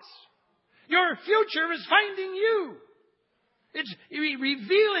cause. Your future is finding you. It's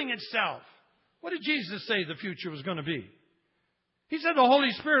revealing itself. What did Jesus say the future was going to be? He said the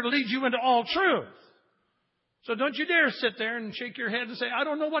Holy Spirit will lead you into all truth. So don't you dare sit there and shake your head and say, I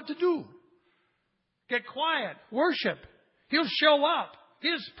don't know what to do. Get quiet. Worship. He'll show up.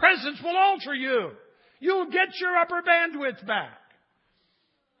 His presence will alter you. You'll get your upper bandwidth back.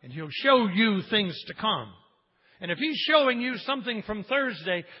 And He'll show you things to come. And if He's showing you something from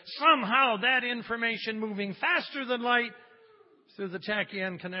Thursday, somehow that information moving faster than light through the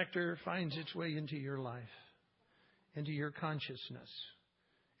tachyon connector finds its way into your life, into your consciousness,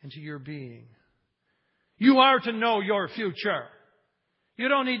 into your being. You are to know your future. You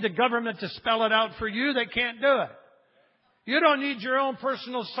don't need the government to spell it out for you. They can't do it. You don't need your own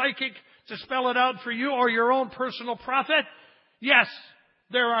personal psychic to spell it out for you or your own personal prophet. Yes,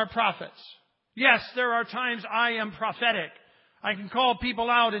 there are prophets. Yes, there are times I am prophetic. I can call people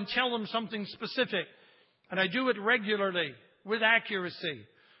out and tell them something specific. And I do it regularly with accuracy.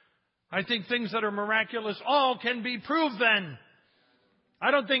 I think things that are miraculous all can be proven.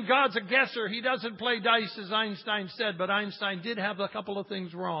 I don't think God's a guesser. He doesn't play dice, as Einstein said, but Einstein did have a couple of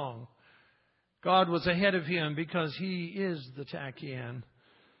things wrong. God was ahead of him because He is the tachyon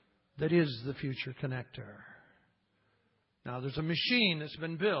that is the future connector. Now, there's a machine that's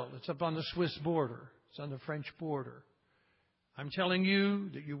been built. It's up on the Swiss border. It's on the French border. I'm telling you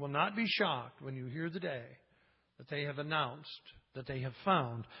that you will not be shocked when you hear the day that they have announced that they have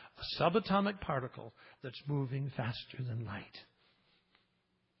found a subatomic particle that's moving faster than light.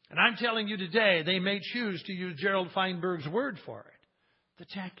 And I'm telling you today, they may choose to use Gerald Feinberg's word for it, the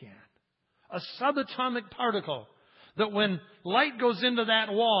tachyon. A subatomic particle that when light goes into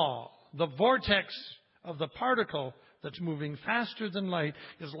that wall, the vortex of the particle that's moving faster than light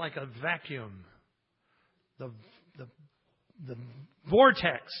is like a vacuum. The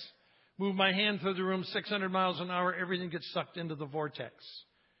vortex. Move my hand through the room 600 miles an hour, everything gets sucked into the vortex.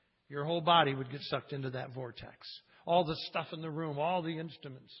 Your whole body would get sucked into that vortex. All the stuff in the room, all the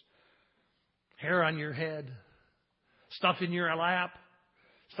instruments. Hair on your head. Stuff in your lap.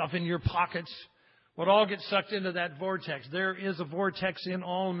 Stuff in your pockets. Would all get sucked into that vortex. There is a vortex in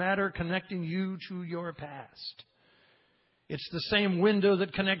all matter connecting you to your past. It's the same window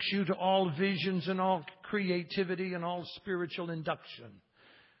that connects you to all visions and all creativity and all spiritual induction.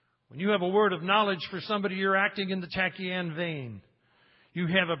 When you have a word of knowledge for somebody, you're acting in the tachyon vein. You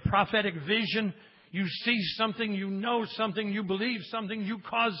have a prophetic vision. You see something. You know something. You believe something. You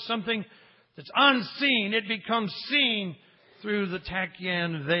cause something that's unseen. It becomes seen through the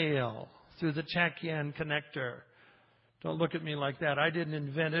tachyon veil, through the tachyon connector. Don't look at me like that. I didn't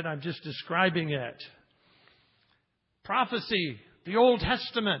invent it. I'm just describing it. Prophecy, the Old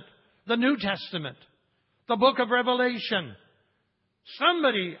Testament, the New Testament, the book of Revelation.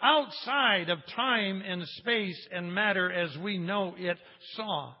 Somebody outside of time and space and matter as we know it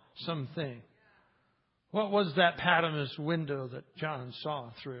saw something. What was that Patmos window that John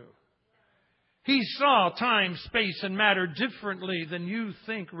saw through? He saw time, space, and matter differently than you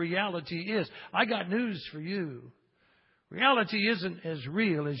think reality is. I got news for you. Reality isn't as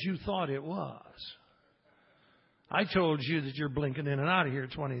real as you thought it was. I told you that you're blinking in and out of here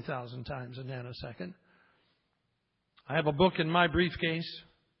 20,000 times a nanosecond. I have a book in my briefcase.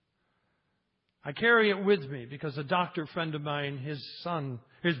 I carry it with me because a doctor friend of mine,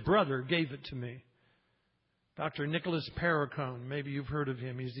 his brother, gave it to me. Dr. Nicholas Perricone, maybe you've heard of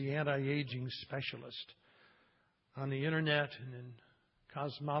him. He's the anti-aging specialist on the internet and in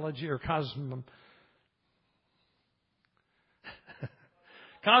cosmology or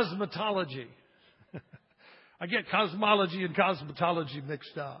cosmetology. I get cosmology and cosmetology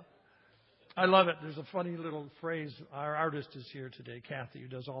mixed up. I love it. There's a funny little phrase. Our artist is here today, Kathy, who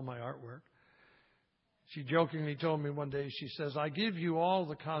does all my artwork. She jokingly told me one day, she says, I give you all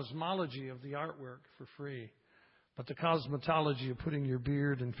the cosmology of the artwork for free, but the cosmetology of putting your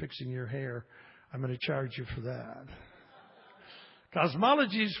beard and fixing your hair, I'm going to charge you for that.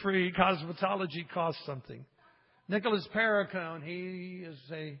 Cosmology is free. Cosmetology costs something. Nicholas Perricone, he is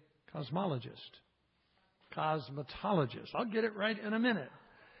a cosmologist. Cosmetologist. I'll get it right in a minute.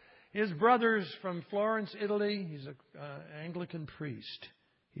 His brother's from Florence, Italy. He's an Anglican priest.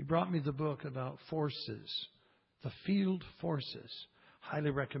 He brought me the book about forces, the field forces.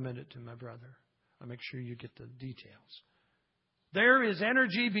 Highly recommend it to my brother. I'll make sure you get the details. There is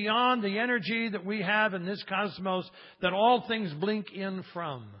energy beyond the energy that we have in this cosmos that all things blink in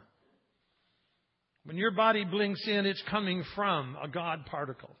from. When your body blinks in, it's coming from a God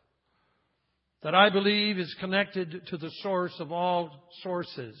particle that I believe is connected to the source of all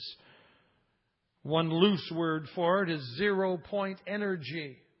sources. One loose word for it is 0-point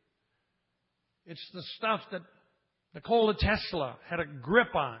energy. It's the stuff that Nikola Tesla had a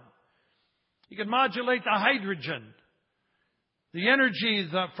grip on. He could modulate the hydrogen, the energy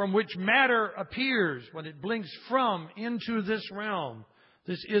from which matter appears when it blinks from into this realm.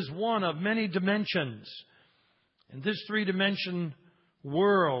 This is one of many dimensions. In this 3-dimension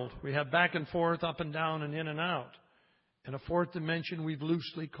world, we have back and forth, up and down, and in and out. In a 4th dimension, we've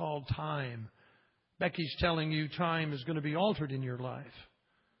loosely called time. Becky's telling you time is going to be altered in your life.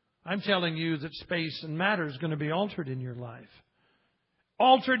 I'm telling you that space and matter is going to be altered in your life.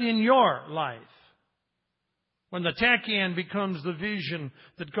 Altered in your life. When the tachyon becomes the vision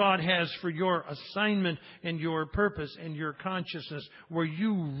that God has for your assignment and your purpose and your consciousness, where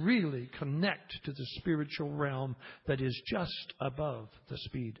you really connect to the spiritual realm that is just above the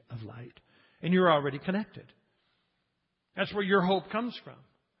speed of light. And you're already connected. That's where your hope comes from.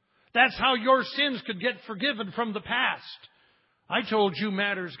 That's how your sins could get forgiven from the past. I told you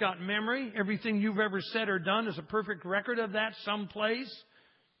matter's got memory. Everything you've ever said or done is a perfect record of that someplace.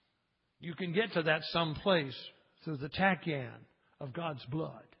 You can get to that someplace through the tachyon of God's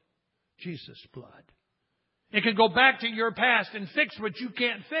blood, Jesus' blood. It can go back to your past and fix what you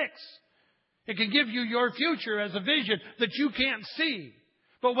can't fix. It can give you your future as a vision that you can't see.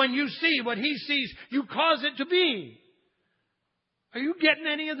 But when you see what He sees, you cause it to be. Are you getting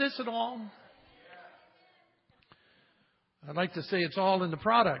any of this at all? I'd like to say it's all in the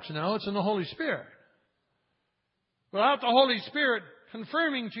products. No, it's in the Holy Spirit. Without the Holy Spirit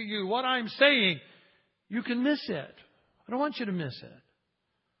confirming to you what I'm saying, you can miss it. I don't want you to miss it.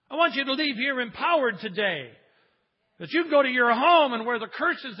 I want you to leave here empowered today. That you can go to your home and where the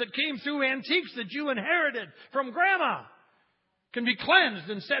curses that came through antiques that you inherited from Grandma can be cleansed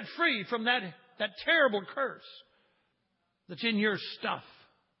and set free from that terrible curse that's in your stuff.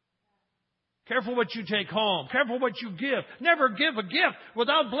 Careful what you take home. Careful what you give. Never give a gift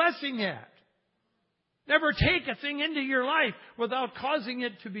without blessing it. Never take a thing into your life without causing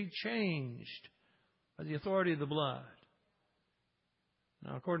it to be changed by the authority of the blood.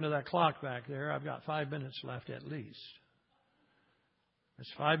 Now, according to that clock back there, I've got 5 minutes left at least.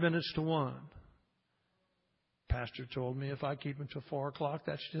 It's 5 minutes to 1. Pastor told me if I keep it till 4 o'clock,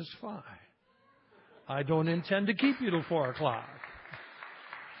 that's just fine. I don't intend to keep you till 4 o'clock.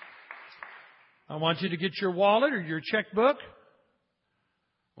 I want you to get your wallet or your checkbook.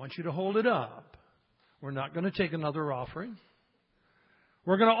 I want you to hold it up. We're not going to take another offering.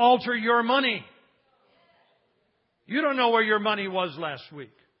 We're going to alter your money. You don't know where your money was last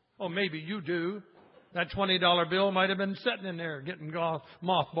week. Oh, maybe you do. That $20 bill might have been sitting in there getting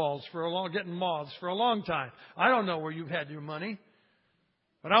moths for a long time. I don't know where you've had your money.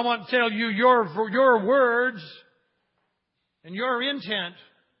 But I want to tell you your words and your intent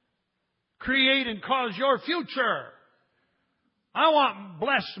create and cause your future. I want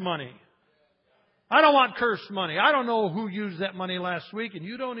blessed money. I don't want cursed money. I don't know who used that money last week, and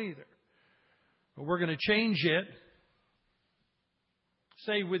you don't either. But we're going to change it.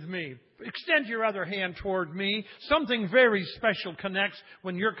 Say with me, extend your other hand toward me. Something very special connects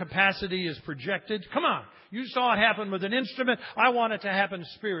when your capacity is projected. Come on. You saw it happen with an instrument. I want it to happen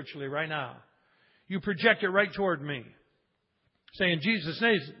spiritually right now. you project it right toward me. Say, in Jesus'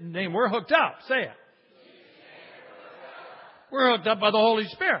 name, we're hooked up. Say it. We're hooked up by the Holy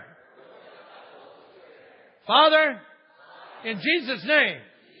Spirit. Father, in Jesus' name,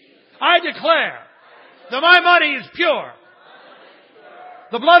 I declare that my money is pure.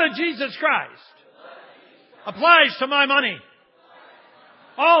 The blood of Jesus Christ applies to my money.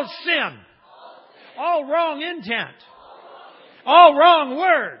 All sin, all wrong intent, all wrong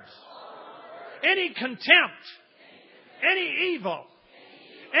words, any contempt, any evil,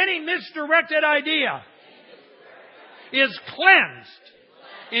 any misdirected idea is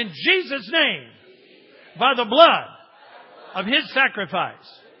cleansed in Jesus' name by the blood of His sacrifice.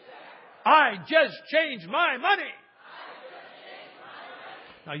 I just changed my money.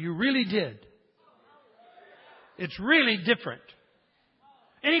 Now you really did. It's really different.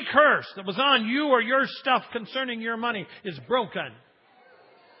 Any curse that was on you or your stuff concerning your money is broken.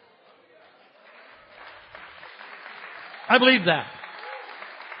 I believe that.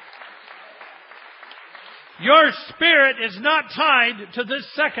 Your spirit is not tied to this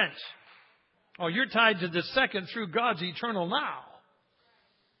second. Oh, you're tied to this second through God's eternal now.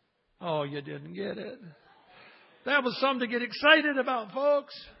 Oh, you didn't get it. That was something to get excited about,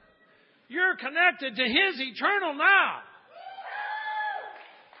 folks. You're connected to His eternal now.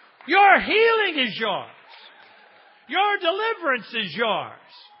 Your healing is yours. Your deliverance is yours.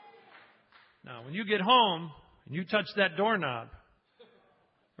 Now, when you get home and you touch that doorknob,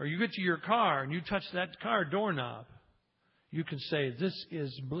 or you get to your car and you touch that car doorknob, you can say, this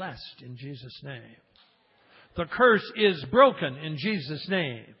is blessed in Jesus' name. The curse is broken in Jesus'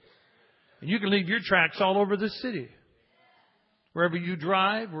 name. And you can leave your tracks all over this city. Wherever you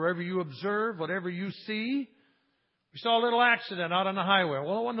drive, wherever you observe, whatever you see. We saw a little accident out on the highway.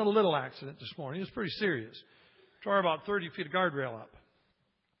 Well, it wasn't a little accident this morning. It was pretty serious. Tore about 30 feet of guardrail up.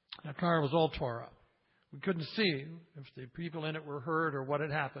 That car was all tore up. We couldn't see if the people in it were hurt or what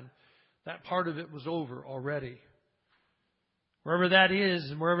had happened. That part of it was over already. Wherever that is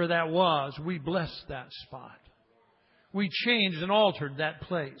and wherever that was, we blessed that spot. We changed and altered that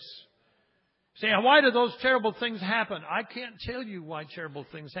place. Say, why do those terrible things happen? I can't tell you why terrible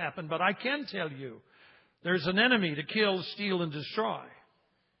things happen, but I can tell you there's an enemy to kill, steal, and destroy.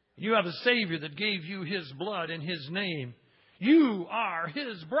 You have a Savior that gave you His blood in His name. You are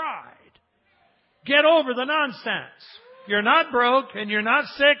His bride. Get over the nonsense. You're not broke and you're not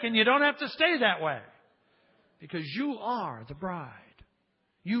sick and you don't have to stay that way. Because you are the bride.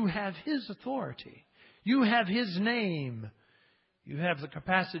 You have His authority. You have His name. You have the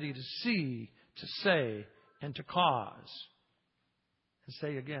capacity to see, to say, and to cause. And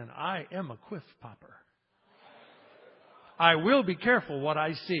say again, I am a quiff popper. I will be careful what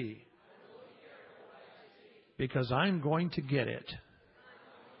I see. Because I'm going to get it.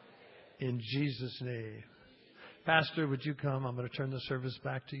 In Jesus' name. Pastor, would you come? I'm going to turn the service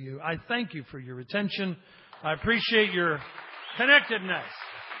back to you. I thank you for your attention. I appreciate your connectedness.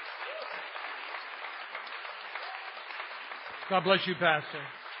 God bless you, Pastor.